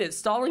accept it.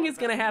 Stalling is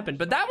gonna happen.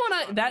 But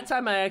that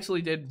time I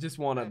actually did just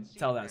want to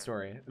tell that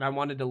story, and I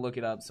wanted to look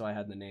it up so I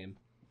had the name.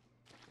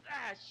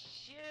 Ah,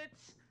 shit.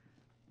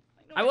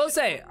 I will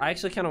say, I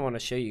actually kind of want to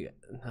show you.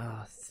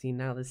 Oh, see,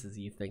 now this is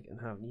you thinking.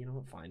 Oh, you know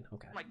what? Fine.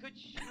 Okay. My good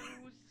shoes.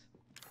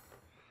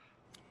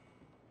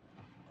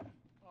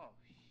 Oh,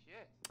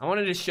 shit. I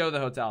wanted to show the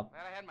hotel.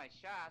 Glad I had my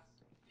shots.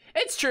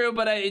 It's true,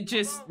 but it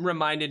just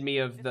reminded me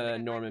of the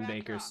Norman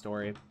Baker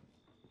story.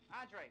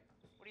 Andre,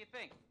 what do you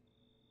think?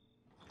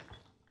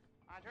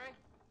 Andre?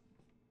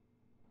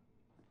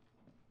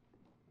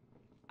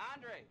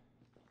 Andre!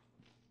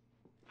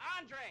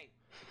 Andre!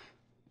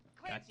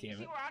 Clancy, damn you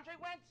see it. where Andre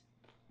went?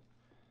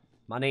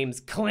 My name's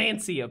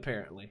Clancy,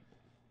 apparently.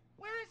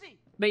 Where is he?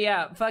 But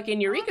yeah,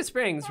 fucking Eureka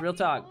Springs, real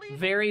talk.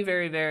 Very,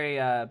 very,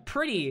 very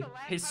pretty,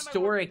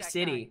 historic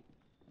city.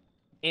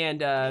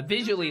 And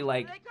visually,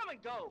 like, They come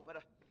and go, but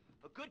a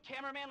good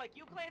cameraman like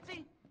you,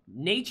 Clancy?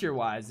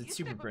 nature-wise, You it's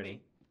stick super with pretty.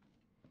 me.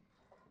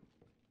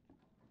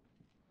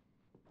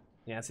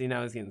 Yeah, see,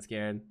 now he's getting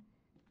scared.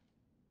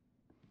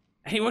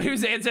 Anyone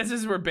whose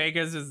ancestors were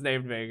Bakers is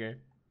named Baker.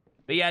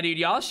 But yeah, dude,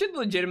 y'all should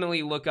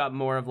legitimately look up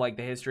more of, like,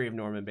 the history of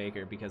Norman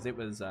Baker, because it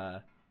was,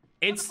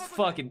 it's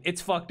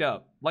fucked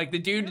up. Like, the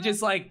dude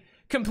just, like,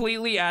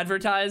 completely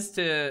advertised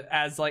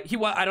as, like,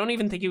 I don't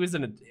even think he was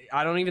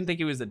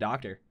a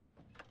doctor.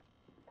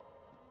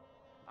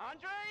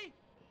 Andre?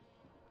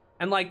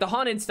 And, like, the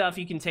haunted stuff,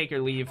 you can take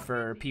or leave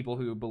for people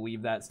who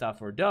believe that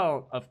stuff or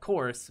don't, of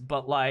course,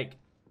 but, like,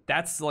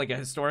 that's, like, a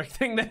historic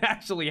thing that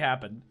actually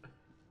happened.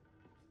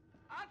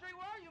 Andre,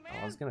 where are you, man?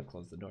 Oh, I was gonna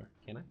close the door.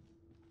 Can I?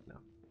 No.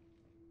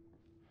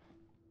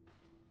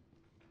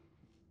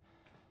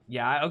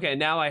 Yeah, okay,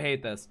 now I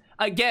hate this.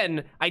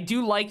 Again, I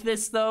do like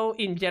this, though,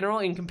 in general,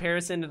 in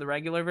comparison to the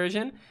regular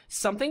version.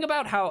 Something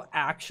about how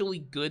actually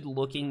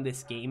good-looking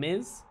this game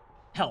is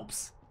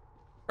helps.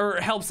 Or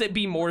helps it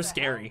be more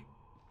scary.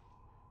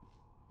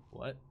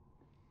 What?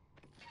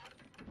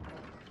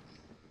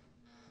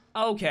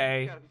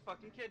 Okay. You gotta be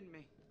fucking kidding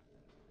me.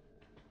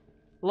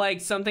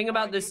 Like, something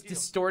about this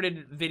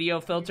distorted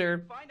video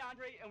filter Find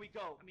Andre and we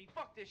go. I mean,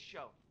 fuck this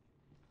show.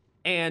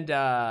 and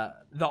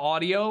the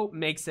audio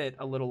makes it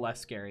a little less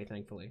scary,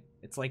 thankfully.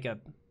 It's like a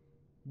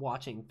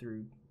watching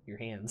through your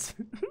hands.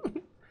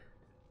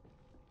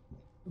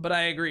 But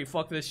I agree,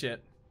 fuck this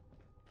shit.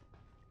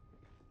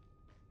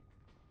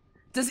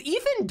 Does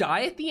Ethan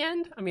die at the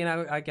end? I mean,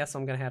 I guess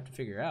I'm gonna have to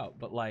figure out,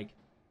 but like,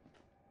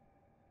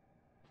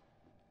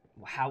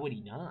 how would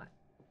he not?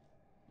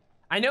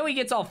 I know he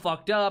gets all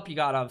fucked up, you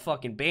gotta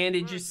fucking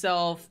bandage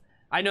yourself.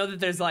 I know that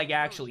there's like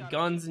actually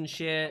guns and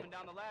shit. Coming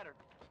down the ladder.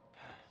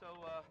 So,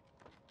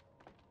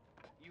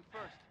 you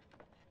first.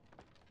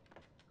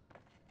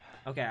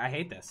 Okay, I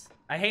hate this.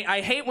 I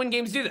hate when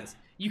games do this.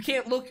 You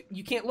can't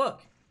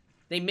look.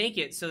 They make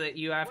it so that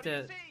you have What do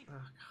to. you see? Oh,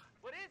 God.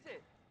 What is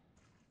it?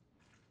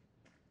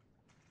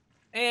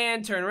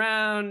 And turn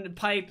around,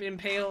 pipe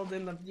impaled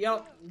in the.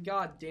 Yup.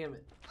 God damn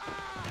it.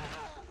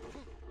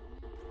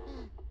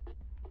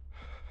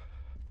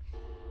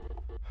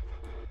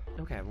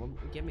 Okay, well,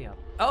 get me up.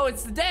 Oh,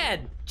 it's the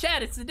dad!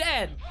 Chad, it's the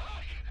dad!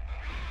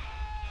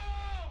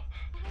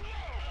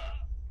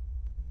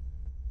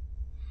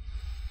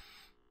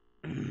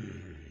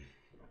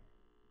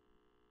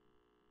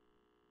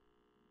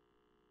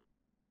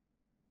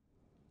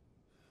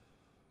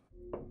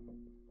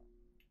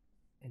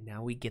 And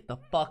now we get the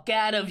fuck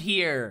out of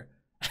here!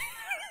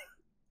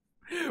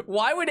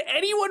 Why would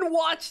anyone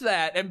watch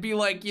that and be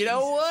like, you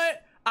know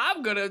what?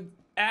 I'm gonna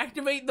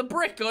activate the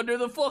brick under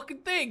the fucking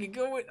thing and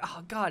go in.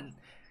 Oh, God.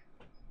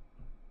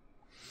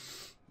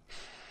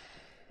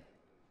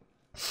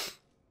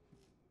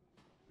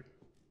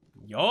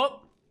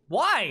 Yup.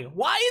 Why?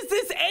 Why is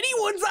this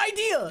anyone's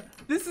idea?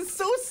 This is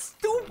so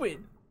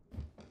stupid.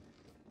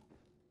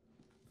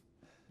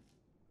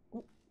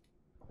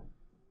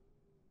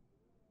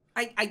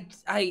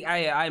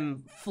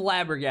 I'm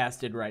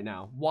flabbergasted right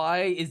now.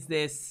 Why is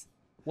this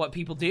what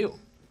people do?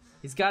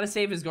 He's got to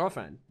save his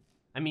girlfriend.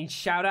 I mean,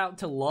 shout out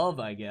to love,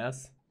 I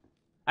guess.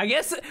 I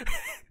guess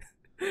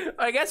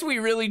we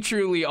really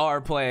truly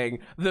are playing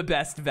the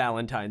best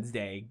Valentine's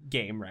Day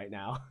game right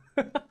now.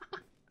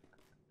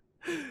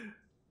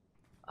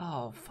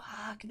 Oh,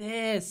 fuck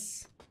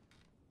this.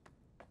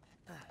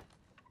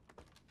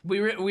 We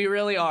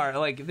really are.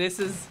 Like, this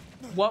is...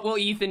 What will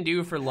Ethan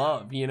do for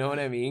love? You know what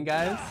I mean,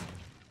 guys?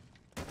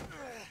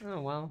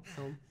 Oh, well.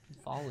 He'll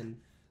fall and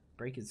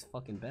break his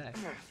fucking back.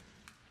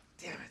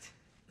 Damn it.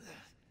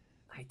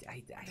 I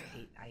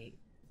hate...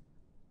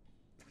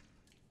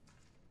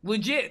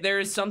 Legit, there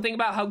is something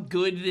about how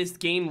good this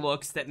game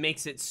looks that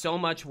makes it so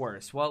much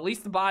worse. Well, at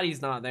least the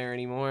body's not there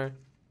anymore.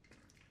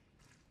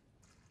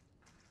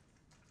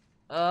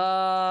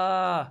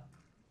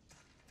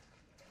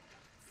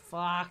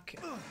 Fuck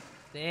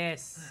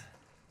this.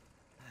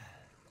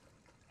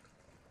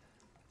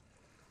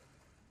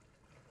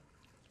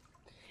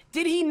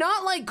 Did he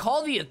not, like,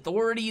 call the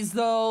authorities,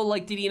 though?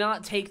 Like, did he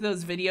not take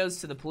those videos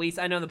to the police?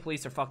 I know the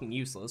police are fucking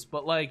useless,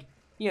 but, like,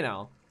 you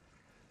know.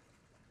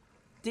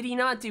 Did he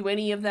not do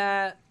any of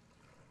that?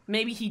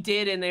 Maybe he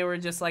did and they were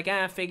just like,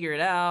 ah, figure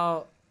it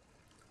out.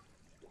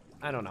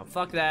 I don't know.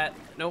 Fuck that.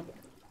 Nope.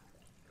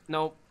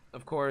 Nope.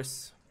 Of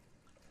course.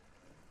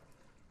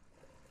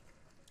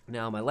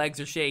 Now my legs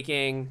are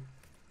shaking.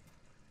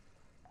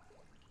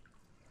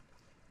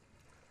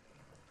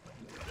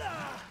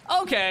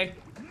 Okay.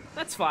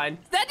 That's fine.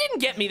 That didn't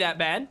get me that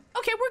bad.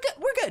 Okay, we're good.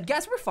 We're good,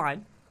 guys. We're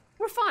fine.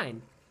 We're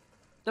fine.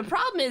 The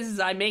problem is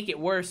I make it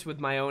worse with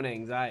my own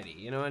anxiety.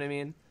 You know what I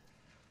mean?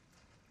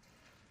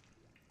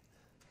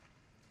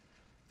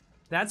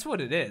 That's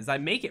what it is. I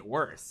make it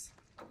worse.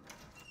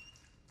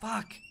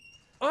 Fuck.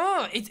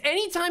 Oh, it's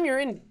anytime you're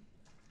in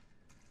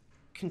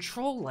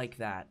control like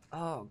that.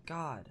 Oh,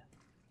 God.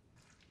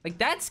 Like,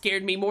 that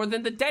scared me more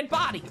than the dead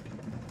body.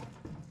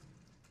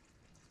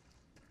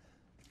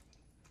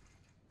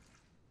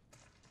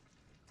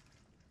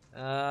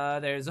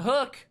 There's a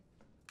hook.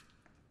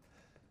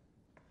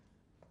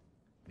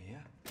 Mia?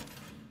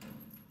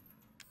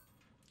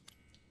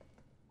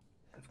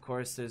 Of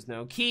course, there's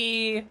no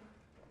key.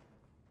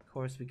 Of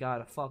course, we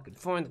gotta fucking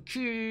find the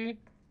key.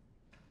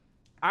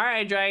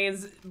 Alright,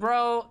 dragons.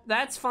 Bro,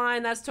 that's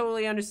fine. That's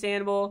totally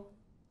understandable.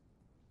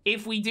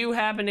 If we do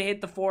happen to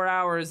hit the 4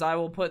 hours, I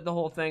will put the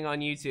whole thing on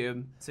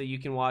YouTube so you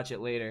can watch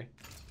it later.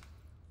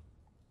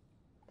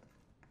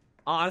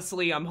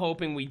 Honestly, I'm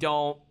hoping we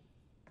don't.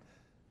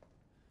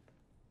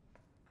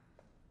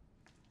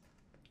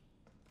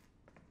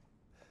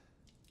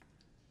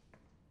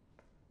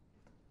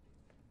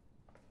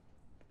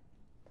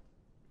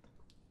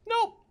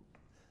 Nope.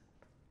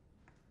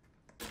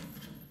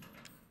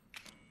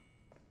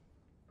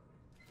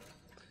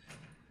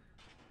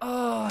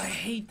 Oh, I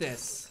hate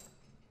this.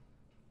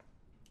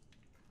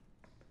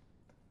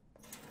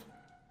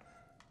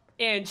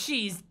 And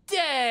she's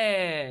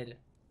dead.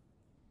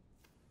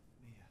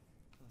 Mia,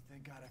 oh,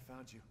 thank God I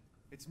found you.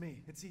 It's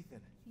me. It's Ethan.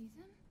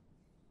 Ethan?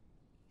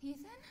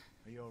 Ethan?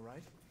 Are you all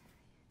right?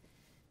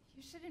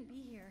 You shouldn't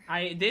be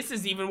here. This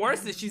is even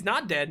worse that she's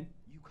not dead.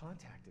 You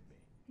contacted me.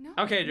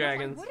 No. Okay, no,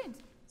 dragons. I wouldn't.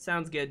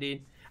 Sounds good,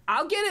 dude.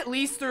 I'll get at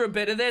least through a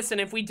bit of this,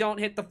 and if we don't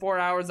hit the 4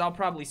 hours, I'll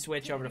probably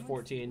switch over to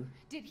 14.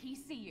 Did he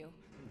see you?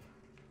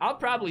 I'll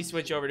probably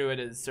switch over to it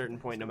at a certain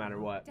point no matter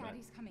what. but-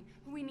 Daddy's coming.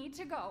 We need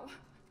to go.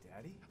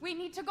 Daddy? We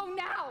need to go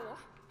now.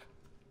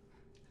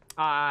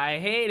 I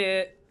hate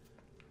it.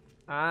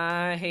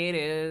 I hate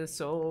it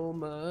so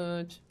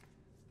much.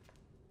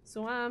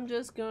 So I'm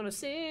just gonna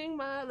sing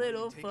my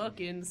little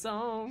fucking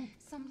song.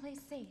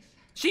 Someplace safe.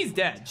 She's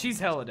dead. She's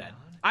hella dead.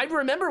 I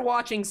remember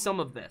watching some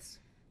of this.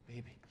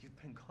 Baby,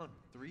 you've been gone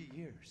 3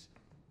 years.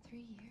 3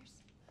 years?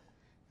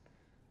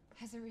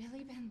 Has it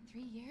really been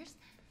 3 years?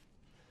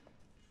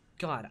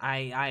 God,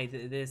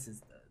 this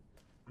is...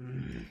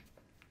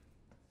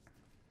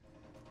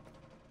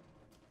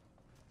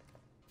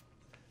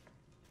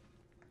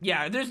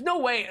 Yeah, there's no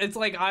way, it's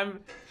like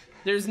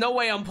there's no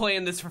way I'm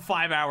playing this for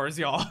 5 hours,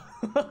 y'all.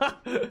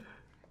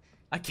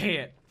 I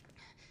can't.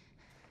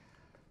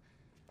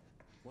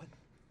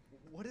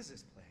 What is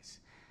this place?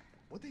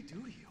 What'd they do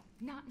to you?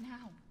 Not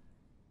now.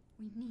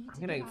 We need to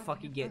I'm gonna get out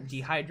fucking of get here first.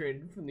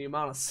 dehydrated from the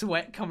amount of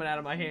sweat coming out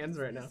of my hands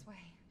right now. This way.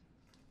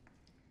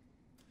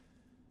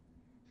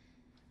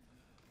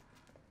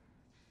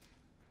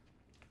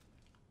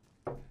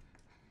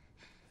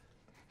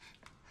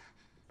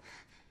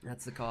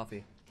 That's the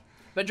coffee.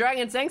 But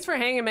Dragon, thanks for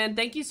hanging, man.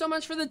 Thank you so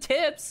much for the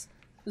tips.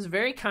 It was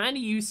very kind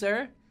of you,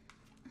 sir.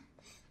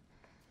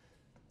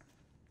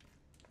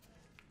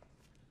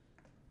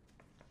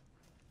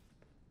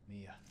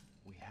 Mia,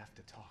 we have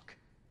to talk.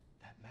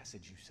 That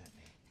message you sent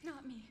me.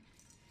 Not me.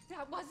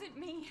 That wasn't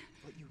me.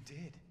 But you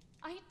did.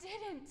 I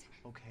didn't.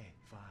 Okay,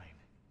 fine.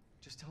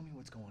 Just tell me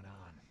what's going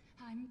on.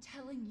 I'm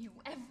telling you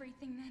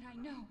everything that I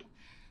know.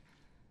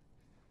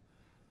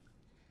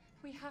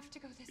 We have to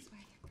go this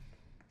way.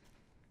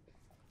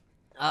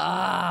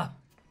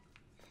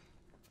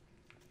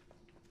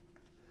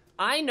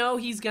 I know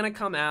he's gonna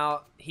come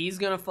out. He's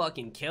gonna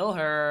fucking kill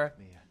her.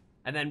 Mia.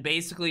 And then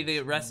basically the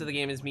rest of the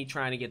game is me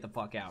trying to get the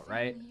fuck out,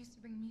 right? Family used to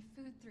bring me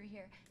food through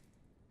here.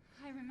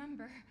 I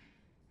remember.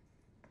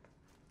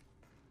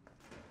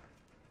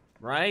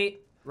 Right?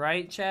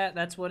 Right, chat?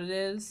 That's what it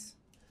is?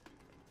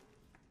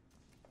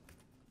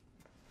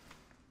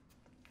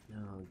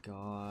 Oh,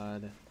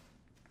 god.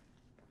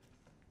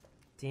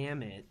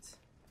 Damn it.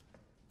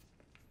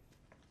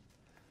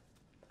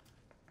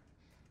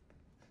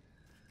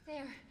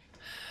 There.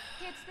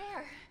 It's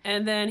there.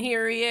 And then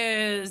here he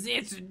is.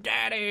 It's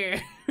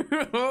Daddy. This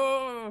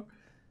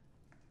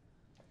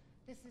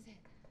is it.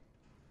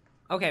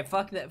 Okay,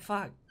 fuck that.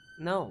 Fuck.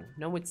 No,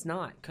 it's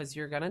not. Because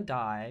you're gonna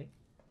die.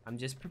 I'm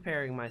just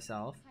preparing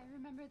myself. I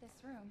remember this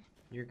room.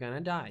 You're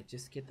gonna die.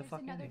 Just get the There's fuck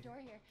out of another here. door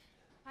here.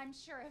 I'm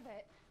sure of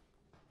it.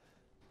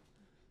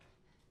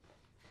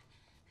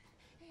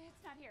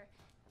 It's not here.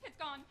 It's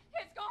gone.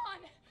 It's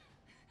gone.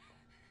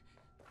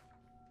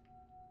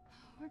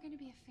 We're gonna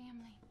be a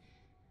family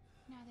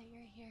now that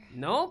you're here.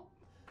 Nope.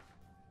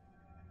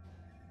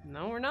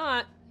 No, we're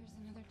not. There's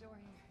another door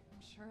here.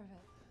 I'm sure of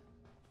it.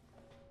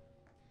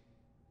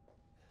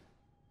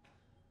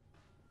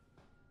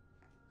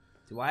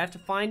 Do I have to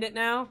find it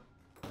now?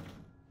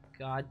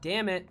 God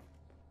damn it.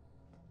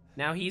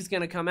 Now he's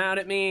gonna come out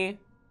at me.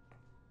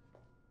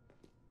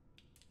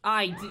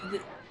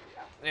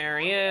 There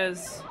he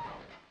is.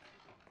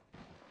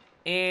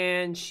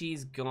 And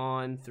she's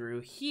gone through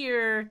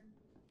here.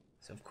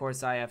 So of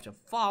course I have to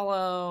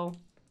follow.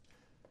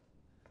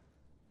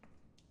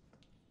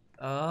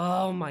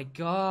 Oh my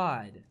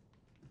god.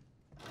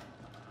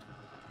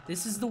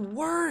 This is the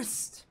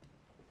worst.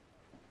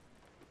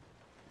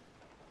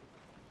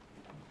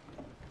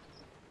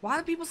 Why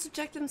do people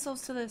subject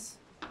themselves to this?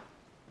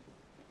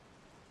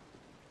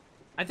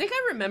 I think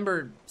I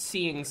remember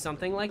seeing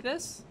something like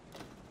this.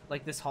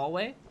 Like this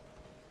hallway.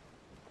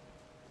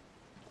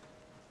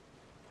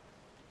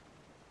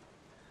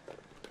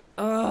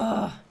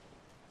 Ugh.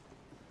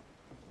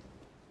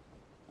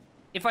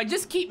 If I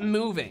just keep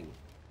moving.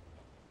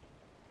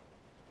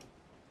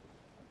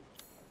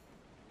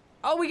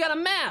 Oh, we got a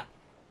map.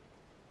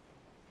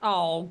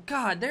 Oh,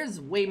 God, there's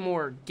way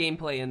more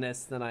gameplay in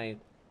this than I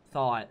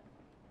thought.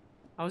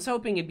 I was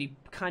hoping it'd be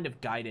kind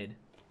of guided.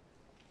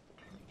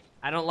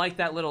 I don't like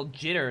that little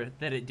jitter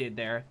that it did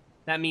there.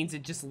 That means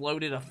it just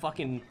loaded a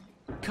fucking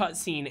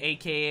cutscene,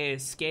 aka a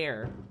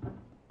scare.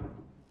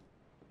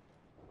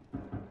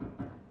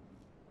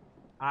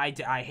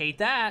 I hate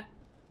that.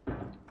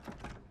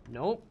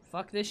 Nope,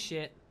 fuck this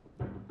shit.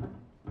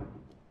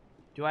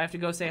 Do I have to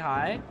go say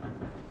hi?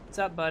 What's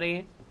up,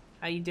 buddy?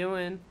 How you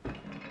doing?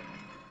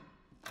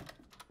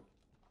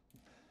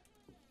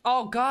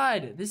 Oh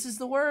God, this is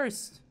the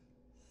worst.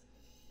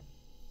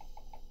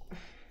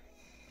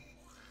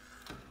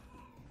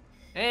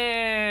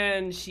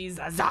 And she's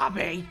a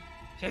zombie.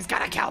 She's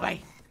gonna kill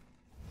me.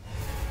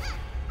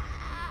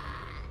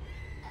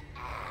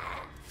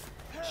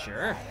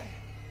 Sure.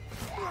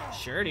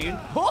 Sure, dude.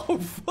 Oh,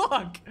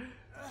 fuck.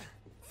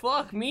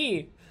 Fuck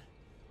me.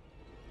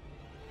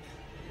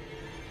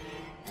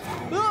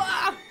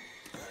 Ah!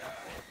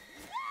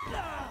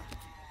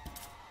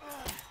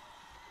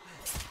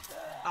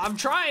 I'm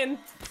trying.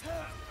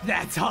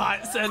 That's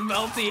hot, said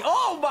Melty.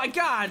 Oh my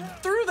God,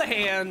 through the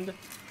hand.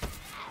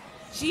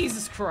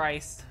 Jesus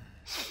Christ.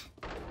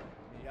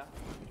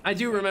 I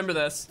do remember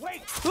this.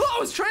 Wait. Oh, I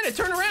was trying to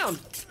turn around.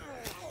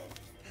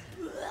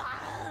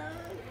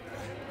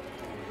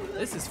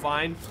 This is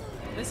fine.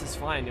 This is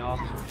fine, y'all.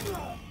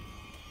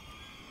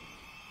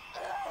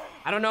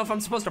 I don't know if I'm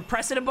supposed to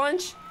press it a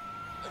bunch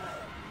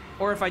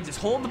or if I just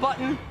hold the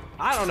button.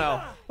 I don't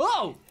know.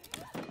 Oh!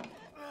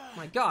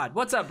 My God,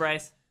 what's up,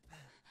 Bryce?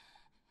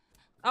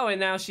 Oh, and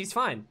now she's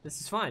fine.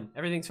 This is fine.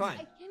 Everything's fine.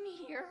 I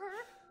can hear her.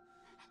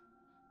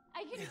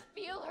 I can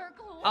feel her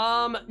close.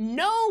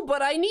 No,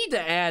 but I need to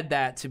add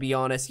that, to be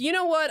honest. You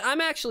know what? I'm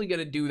actually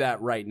gonna do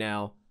that right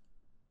now.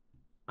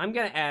 I'm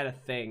gonna add a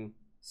thing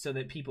so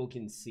that people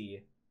can see.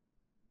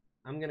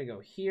 I'm gonna go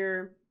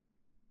here.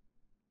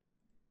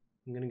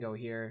 I'm gonna go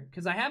here.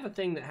 Because I have a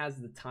thing that has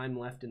the time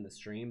left in the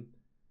stream.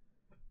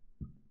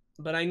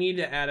 But I need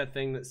to add a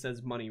thing that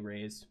says money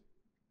raised.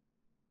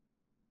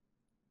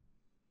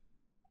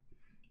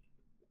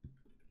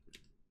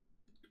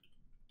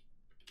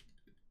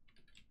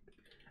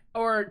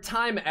 Or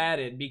time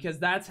added, because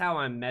that's how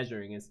I'm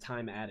measuring, is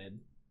time added.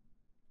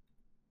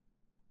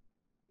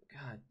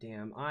 God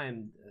damn,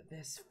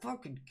 this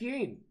fucking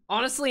game.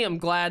 Honestly, I'm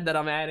glad that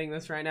I'm adding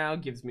this right now.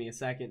 It gives me a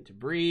second to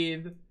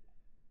breathe.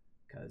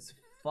 Because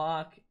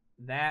fuck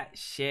that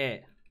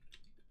shit.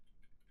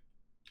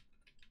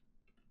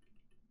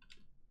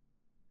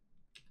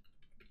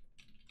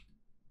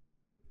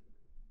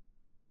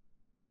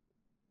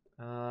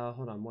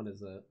 Hold on, what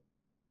is it?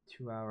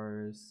 2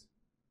 hours.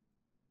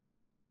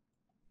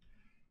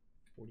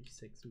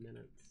 46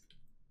 minutes.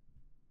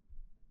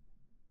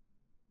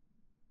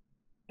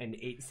 And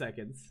 8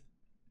 seconds.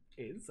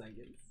 8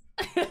 seconds.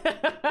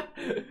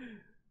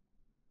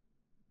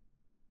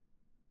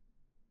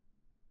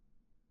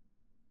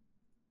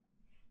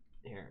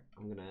 Here,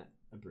 I'm gonna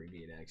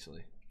abbreviate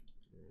actually.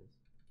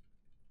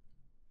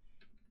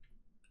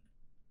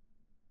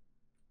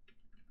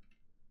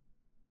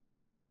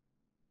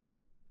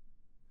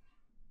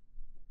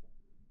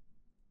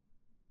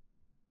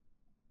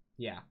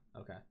 Yeah,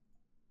 okay.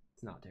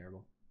 It's not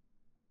terrible.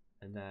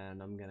 And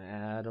then I'm gonna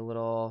add a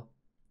little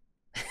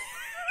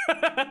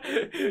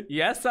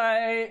Yes,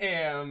 I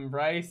am,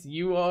 Bryce.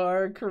 You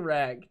are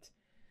correct.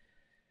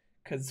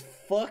 Cause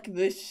fuck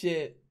this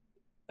shit.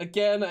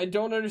 Again, I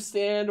don't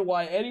understand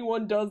why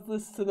anyone does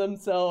this to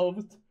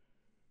themselves.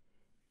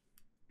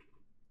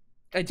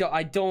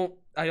 I don't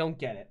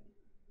get it.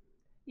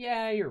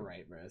 Yeah, you're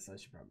right, Bryce. I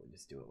should probably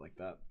just do it like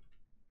that.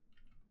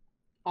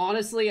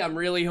 Honestly, I'm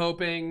really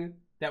hoping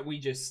that we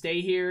just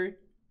stay here.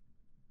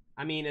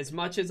 I mean, as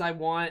much as I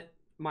want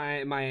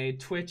my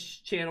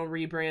Twitch channel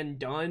rebrand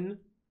done,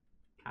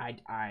 I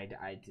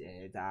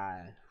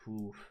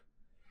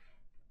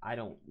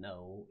don't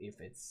know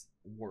if it's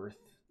worth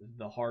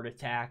the heart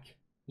attack,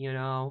 you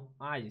know?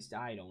 I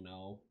don't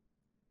know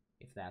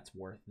if that's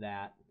worth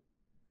that.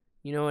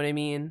 You know what I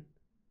mean?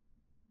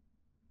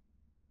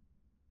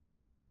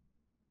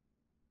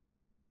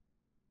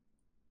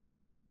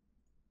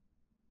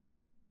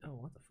 Oh,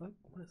 what the fuck?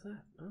 What is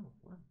that? Oh,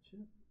 wow,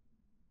 shit.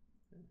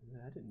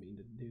 I didn't mean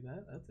to do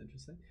that. That's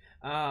interesting.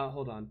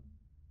 Hold on.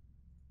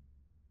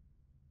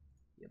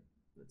 Yep,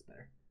 that's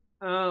better.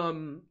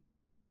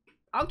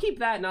 I'll keep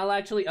that and I'll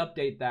actually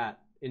update that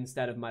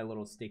instead of my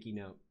little sticky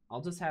note.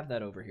 I'll just have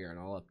that over here and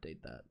I'll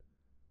update that.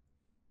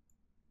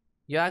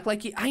 You act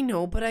like I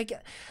know, but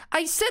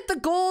I set the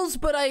goals,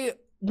 but I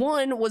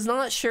was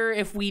not sure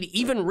if we'd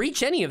even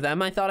reach any of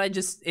them. I thought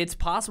it's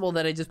possible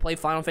that I just play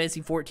Final Fantasy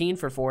 14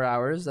 for 4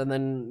 hours and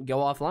then go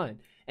offline.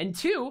 And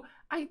 2,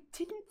 I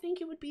didn't think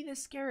it would be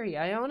this scary.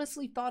 I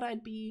honestly thought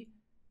I'd be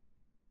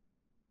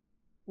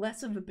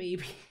less of a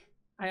baby.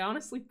 I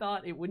honestly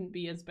thought it wouldn't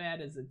be as bad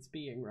as it's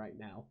being right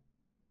now.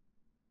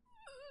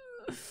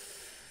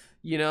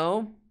 You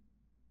know?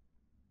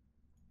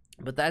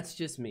 But that's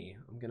just me.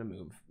 I'm gonna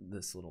move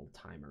this little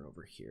timer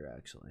over here,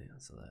 actually,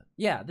 so that...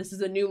 Yeah, this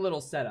is a new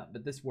little setup,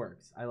 but this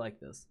works. I like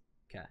this.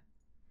 Okay.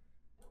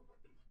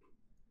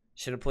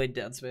 Should have played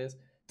Dead Space.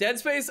 Dead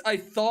Space, I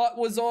thought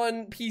was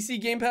on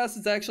PC Game Pass.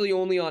 It's actually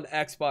only on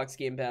Xbox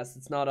Game Pass.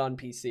 It's not on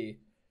PC,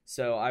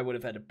 so I would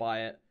have had to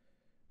buy it.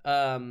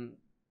 Dead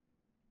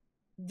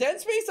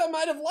Space I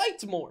might have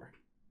liked more.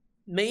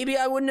 Maybe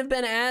I wouldn't have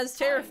been as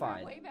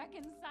terrified. Way back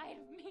inside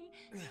of me.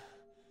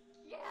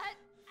 Get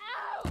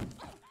out! Leave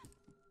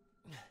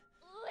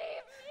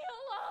me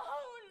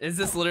alone! Is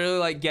this literally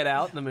like Get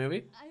Out in the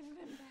movie? I've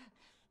been bad.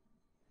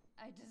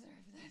 I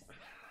deserve this.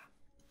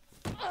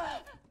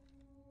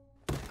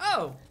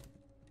 Oh!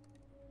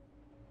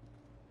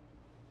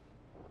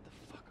 What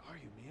the fuck are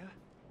you, Mia?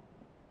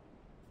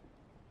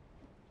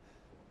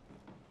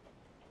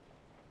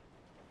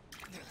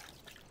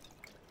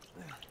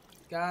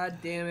 God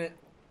damn it.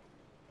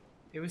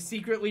 It was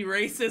secretly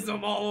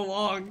racism all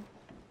along.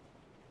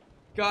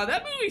 God,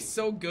 that movie's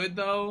so good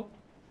though.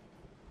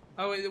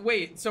 Oh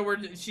wait, so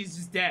she's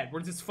just dead. We're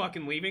just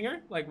fucking leaving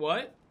her? Like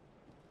what?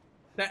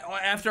 That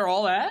after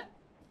all that?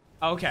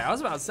 Okay, I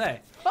was about to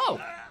say.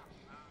 Oh.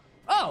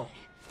 Oh.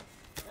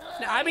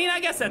 I mean, I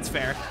guess that's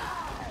fair.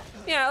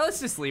 Yeah, let's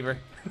just leave her.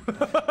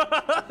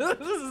 Let's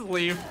just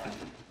leave.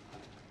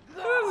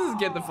 Let's just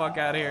get the fuck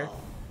out of here.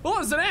 Oh,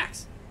 it's an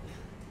axe.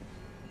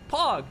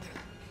 Pog.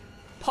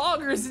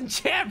 Poggers in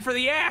chat for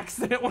the axe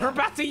that we're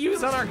about to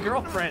use on our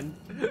girlfriend.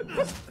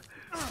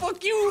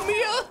 Fuck you,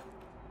 Mia.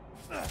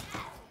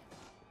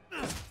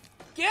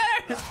 Get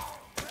her.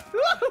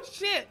 Oh,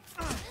 shit.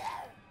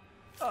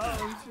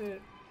 Oh,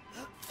 shit.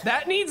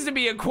 That needs to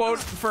be a quote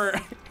for...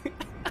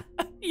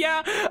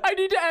 Yeah, I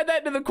need to add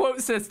that to the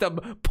quote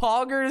system.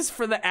 Poggers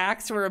for the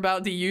axe we're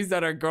about to use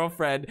on our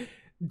girlfriend.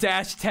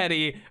 Dash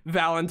Teddy,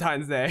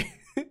 Valentine's Day.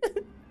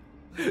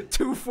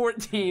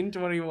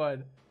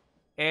 2/14/21.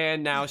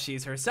 And now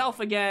she's herself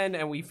again,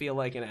 and we feel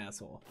like an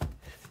asshole.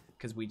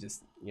 Because we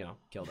just, you know,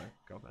 killed our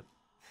girlfriend.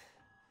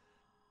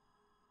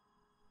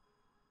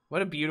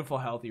 What a beautiful,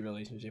 healthy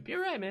relationship.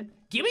 You're right, man.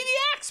 Give me the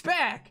axe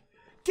back!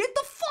 Get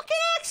the fucking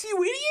axe,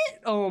 you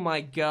idiot! Oh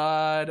my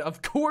god.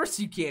 Of course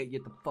you can't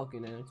get the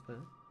fucking axe back.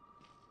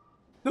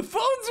 The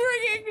phone's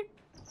ringing!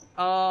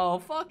 Oh,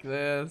 fuck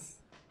this.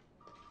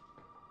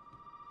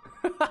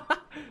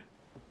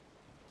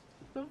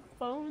 The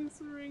phone's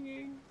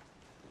ringing.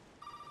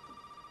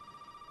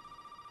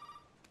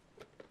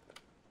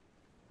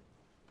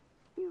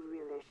 You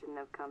really shouldn't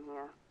have come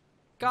here.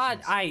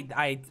 God,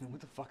 What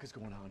the fuck is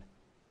going on?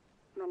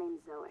 My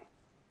name's Zoe.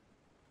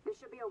 There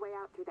should be a way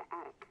out through the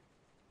attic.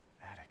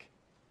 Attic.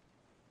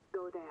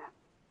 Go there.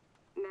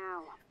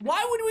 Now.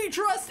 Why would we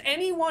trust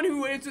anyone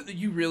who is...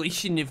 You really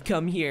shouldn't have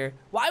come here.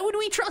 Why would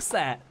we trust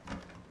that?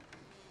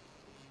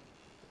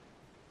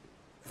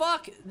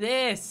 Fuck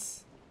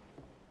this.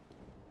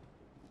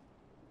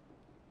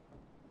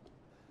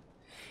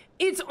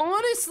 It's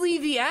honestly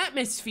the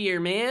atmosphere,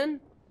 man.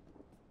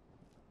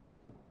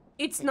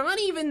 It's not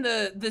even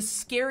the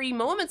scary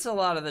moments a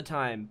lot of the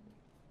time.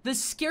 The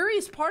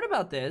scariest part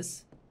about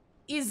this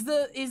is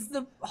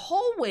the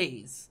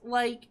hallways.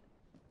 Like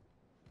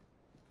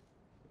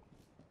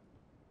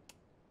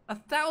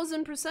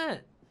 1,000%.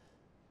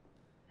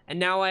 And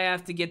now I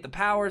have to get the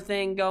power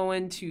thing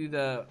going to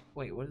the...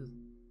 Wait, what is...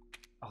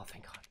 Oh,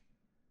 thank God.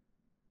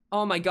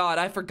 Oh my God,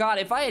 I forgot.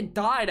 If I had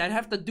died, I'd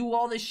have to do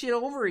all this shit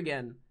over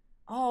again.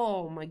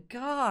 Oh my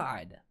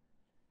God.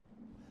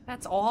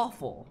 That's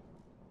awful.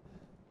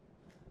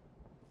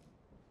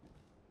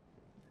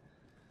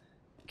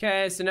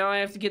 Okay, so now I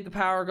have to get the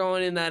power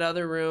going in that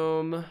other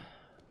room.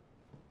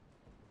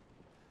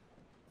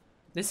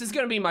 This is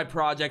gonna be my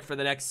project for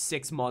the next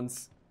 6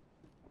 months.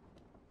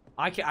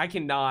 I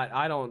cannot,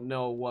 I don't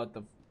know what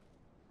the,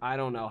 I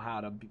don't know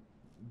how to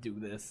do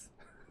this.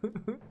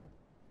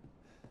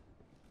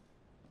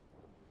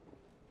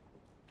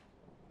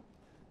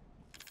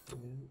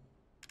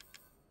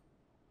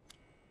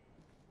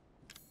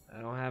 I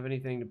don't have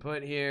anything to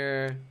put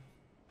here.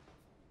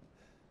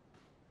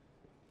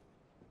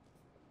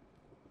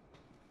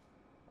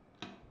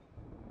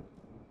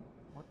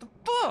 What the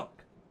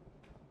fuck?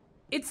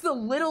 It's the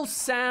little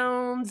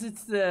sounds,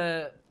 it's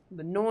the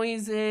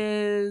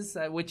noises,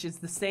 which is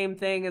the same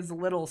thing as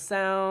little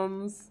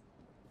sounds.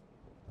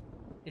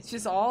 It's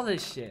just all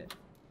this shit.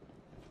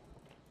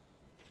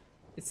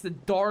 It's the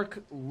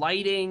dark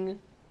lighting.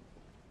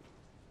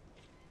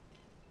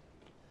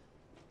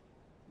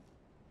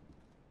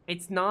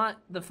 It's not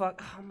the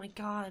fuck. Oh my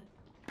god.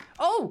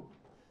 Oh!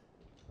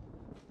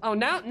 Oh,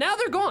 now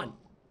they're gone.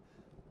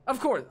 Of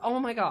course. Oh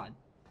my god.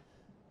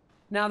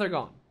 Now they're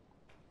gone.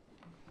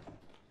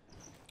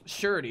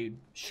 Sure, dude.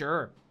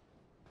 Sure.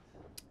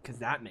 Because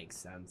that makes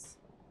sense.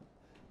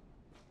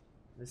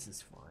 This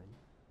is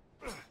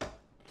fine.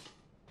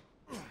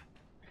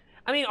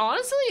 I mean,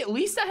 honestly, at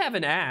least I have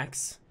an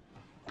axe.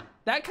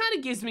 That kind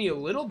of gives me a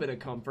little bit of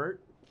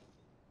comfort.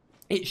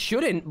 It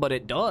shouldn't, but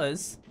it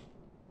does.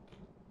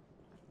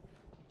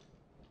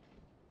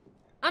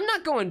 I'm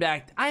not going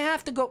back. I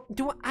have to go.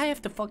 I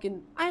have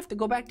to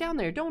go back down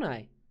there, don't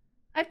I?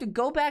 I have to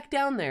go back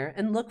down there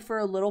and look for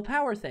a little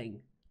power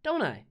thing,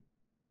 don't I?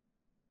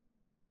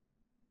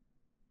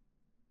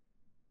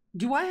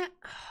 Do I?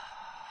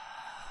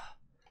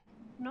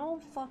 No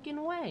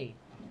fucking way.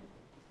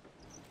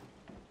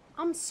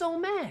 I'm so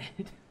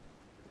mad.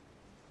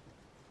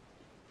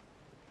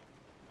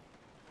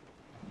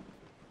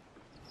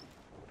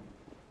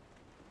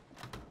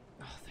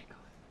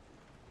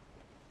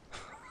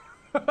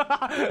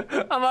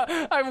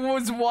 I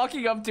was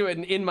walking up to it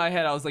and in my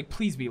head I was like,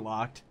 please be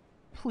locked.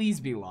 Please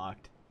be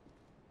locked.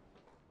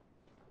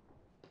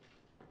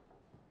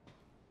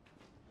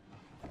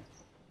 I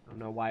don't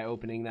know why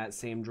opening that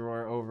same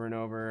drawer over and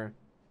over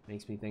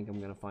makes me think I'm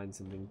gonna find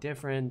something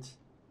different.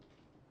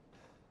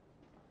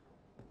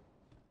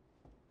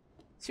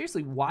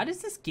 Seriously, why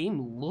does this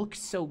game look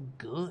so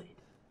good?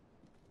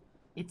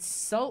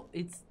 It's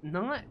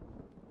not,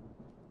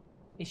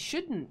 it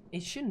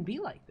shouldn't be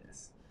like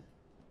this.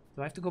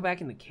 Do I have to go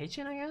back in the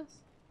kitchen, I guess?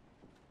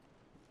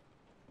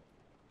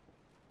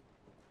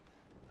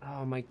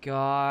 Oh my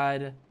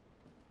god.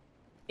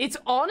 It's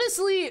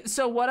honestly,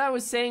 so what I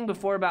was saying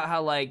before about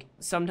how like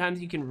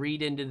sometimes you can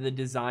read into the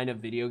design of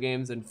video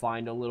games and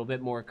find a little bit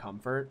more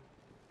comfort.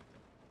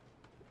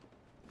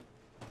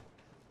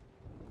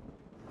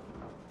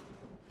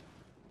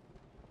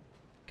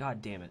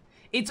 God damn it.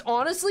 It's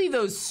honestly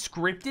those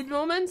scripted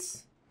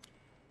moments.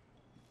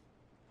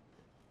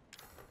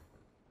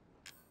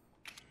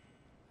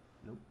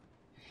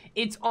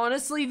 It's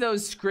honestly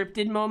those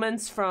scripted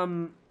moments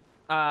from,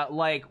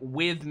 like,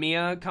 with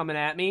Mia coming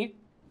at me.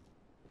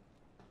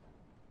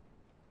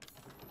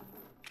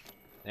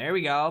 There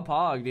we go,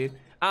 Pog, dude.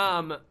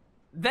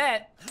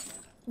 That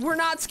were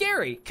not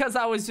scary, because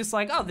I was just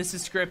like, oh, this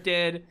is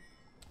scripted.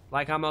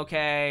 Like, I'm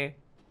okay.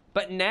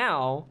 But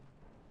now,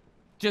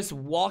 just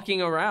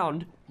walking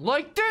around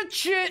like that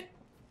shit.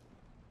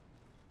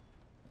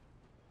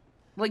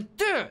 Like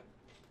that.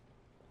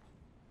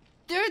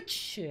 That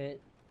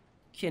shit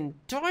can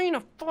die in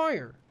a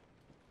fire.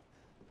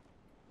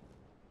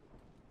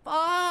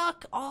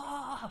 Fuck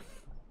off.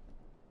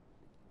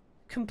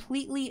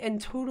 Completely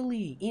and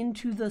totally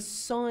into the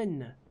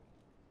sun.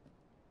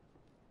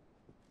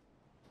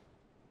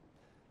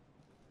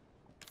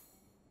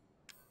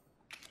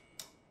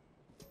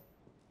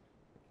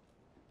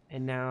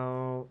 And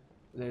now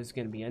there's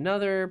gonna be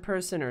another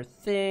person or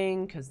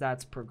thing, because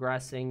that's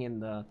progressing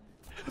in the...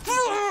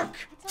 Fuck!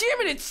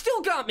 Damn it, it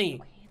still got me!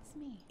 Okay, it's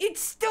me. It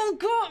still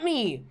got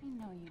me! I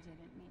know you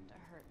didn't mean to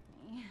hurt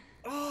me.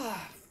 Oh,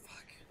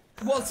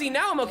 fuck. Well, see,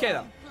 now I'm okay,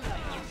 though.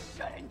 You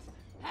shouldn't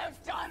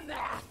have done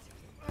that!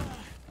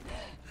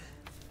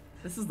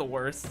 This is the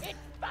worst. It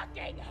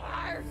fucking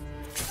hurts!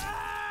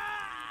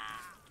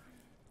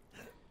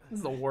 This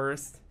is the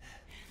worst.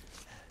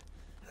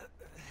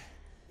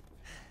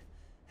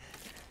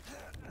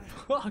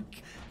 Fuck.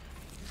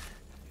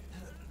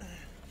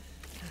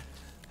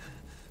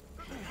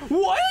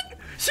 What?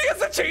 She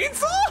has a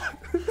chainsaw?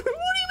 What do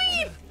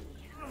you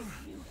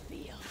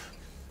mean?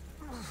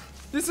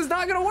 This is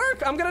not gonna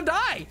work. I'm gonna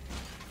die.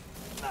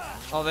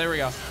 Oh, there we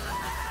go.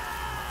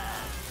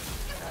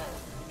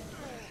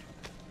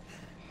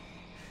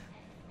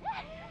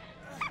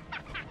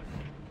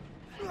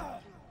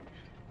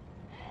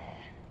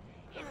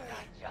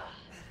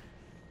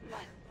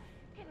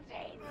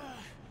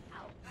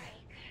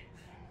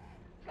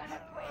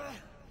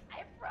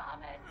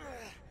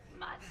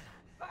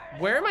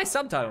 Where are my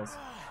subtitles?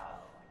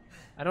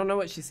 I don't know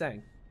what she's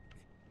saying.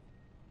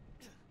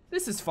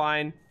 This is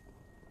fine.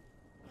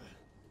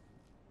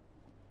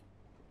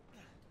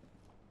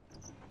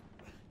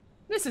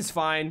 This is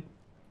fine.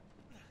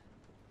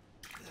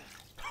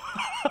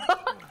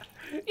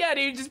 Yeah,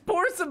 dude, just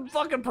pour some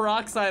fucking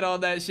peroxide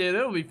on that shit.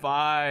 It'll be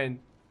fine.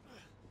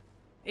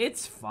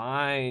 It's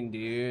fine,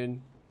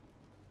 dude.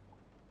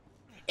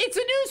 It's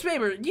a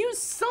newspaper. Use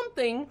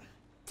something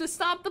to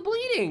stop the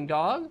bleeding,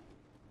 dog.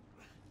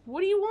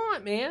 What do you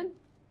want, man?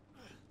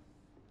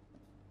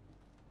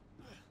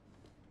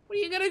 What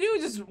are you gonna do?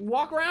 Just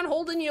walk around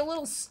holding your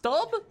little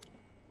stub?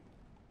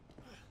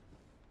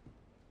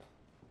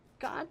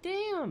 God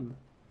damn.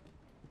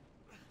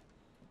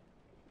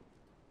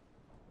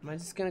 Am I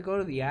just gonna go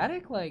to the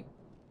attic? Like,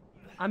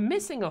 I'm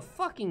missing a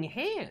fucking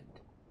hand.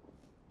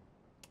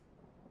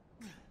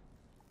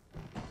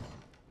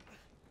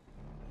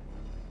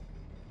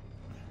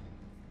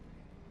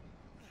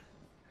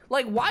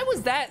 Like, why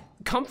was that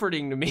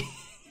comforting to me?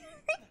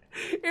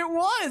 It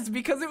was,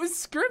 because it was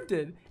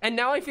scripted. And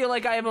now I feel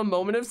like I have a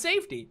moment of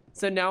safety.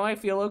 So now I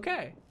feel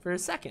okay for a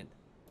second.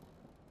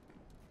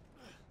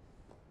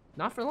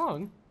 Not for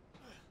long.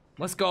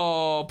 Let's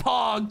go,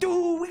 Pog.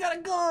 Dude, we got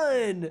a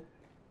gun.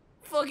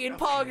 Fucking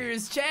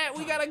Poggers, chat.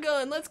 We got a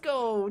gun. Let's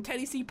go,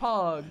 Teddy C.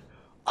 Pog.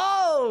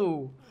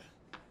 Oh!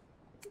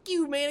 Fuck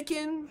you,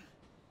 mannequin.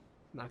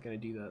 Not gonna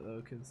do that,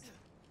 though, because...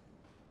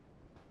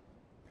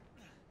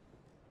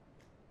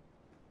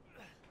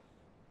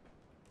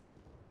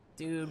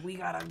 Dude, we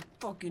got a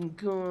fucking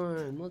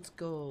gun. Let's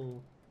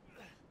go.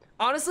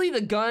 Honestly, the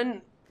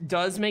gun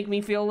does make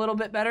me feel a little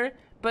bit better,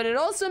 but it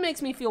also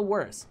makes me feel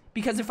worse.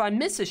 Because if I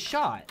miss a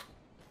shot,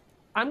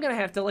 I'm gonna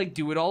have to, like,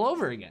 do it all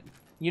over again.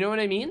 You know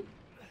what I mean?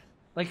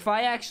 Like, if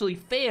I actually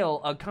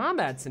fail a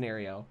combat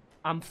scenario,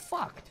 I'm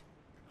fucked.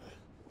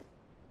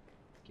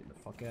 Get the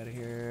fuck out of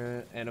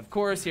here. And of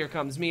course, here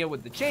comes Mia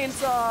with the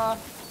chainsaw.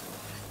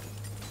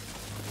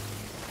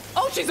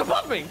 Oh, she's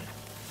above me!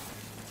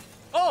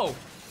 Oh!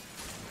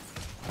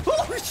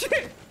 Oh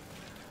shit!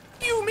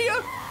 You, Mia!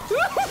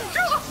 Oh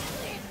god!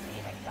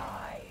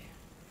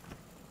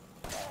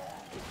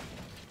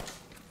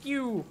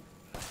 You.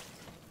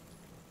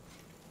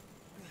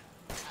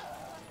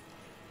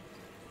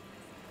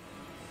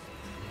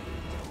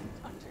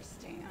 Don't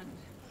understand.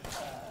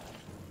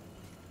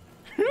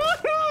 Get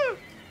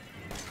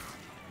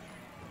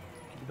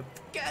the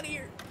fuck out of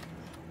here!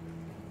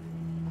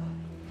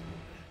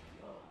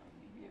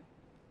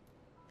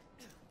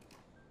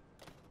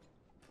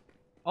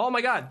 Oh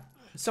my god,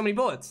 there's so many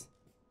bullets.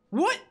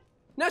 What?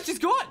 Now she's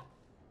gone.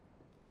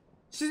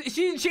 She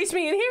didn't chase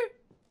me in here?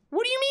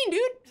 What do you mean,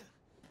 dude?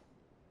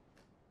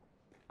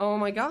 Oh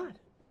my god.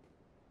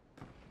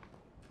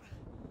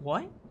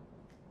 What?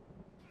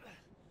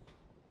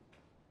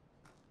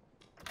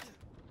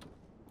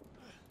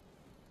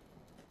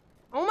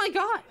 Oh my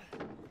god.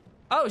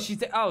 Oh,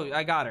 oh,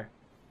 I got her.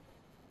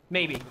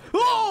 Maybe.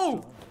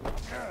 Oh!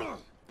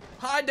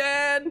 Hi,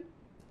 Dad.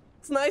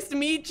 It's nice to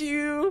meet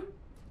you.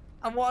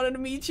 I've wanted to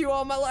meet you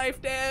all my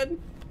life, Dad.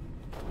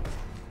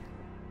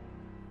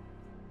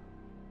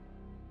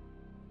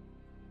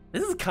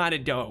 This is kind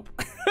of dope.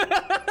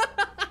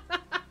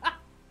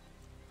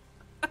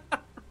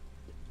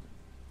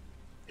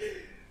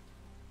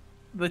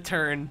 The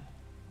turn.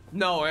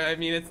 No, I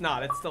mean, it's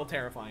not. It's still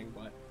terrifying,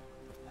 but...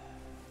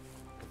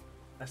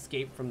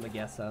 Escape from the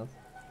guest house.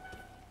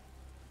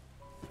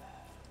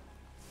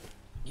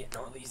 Getting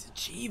all these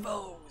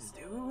Achievos,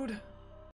 dude.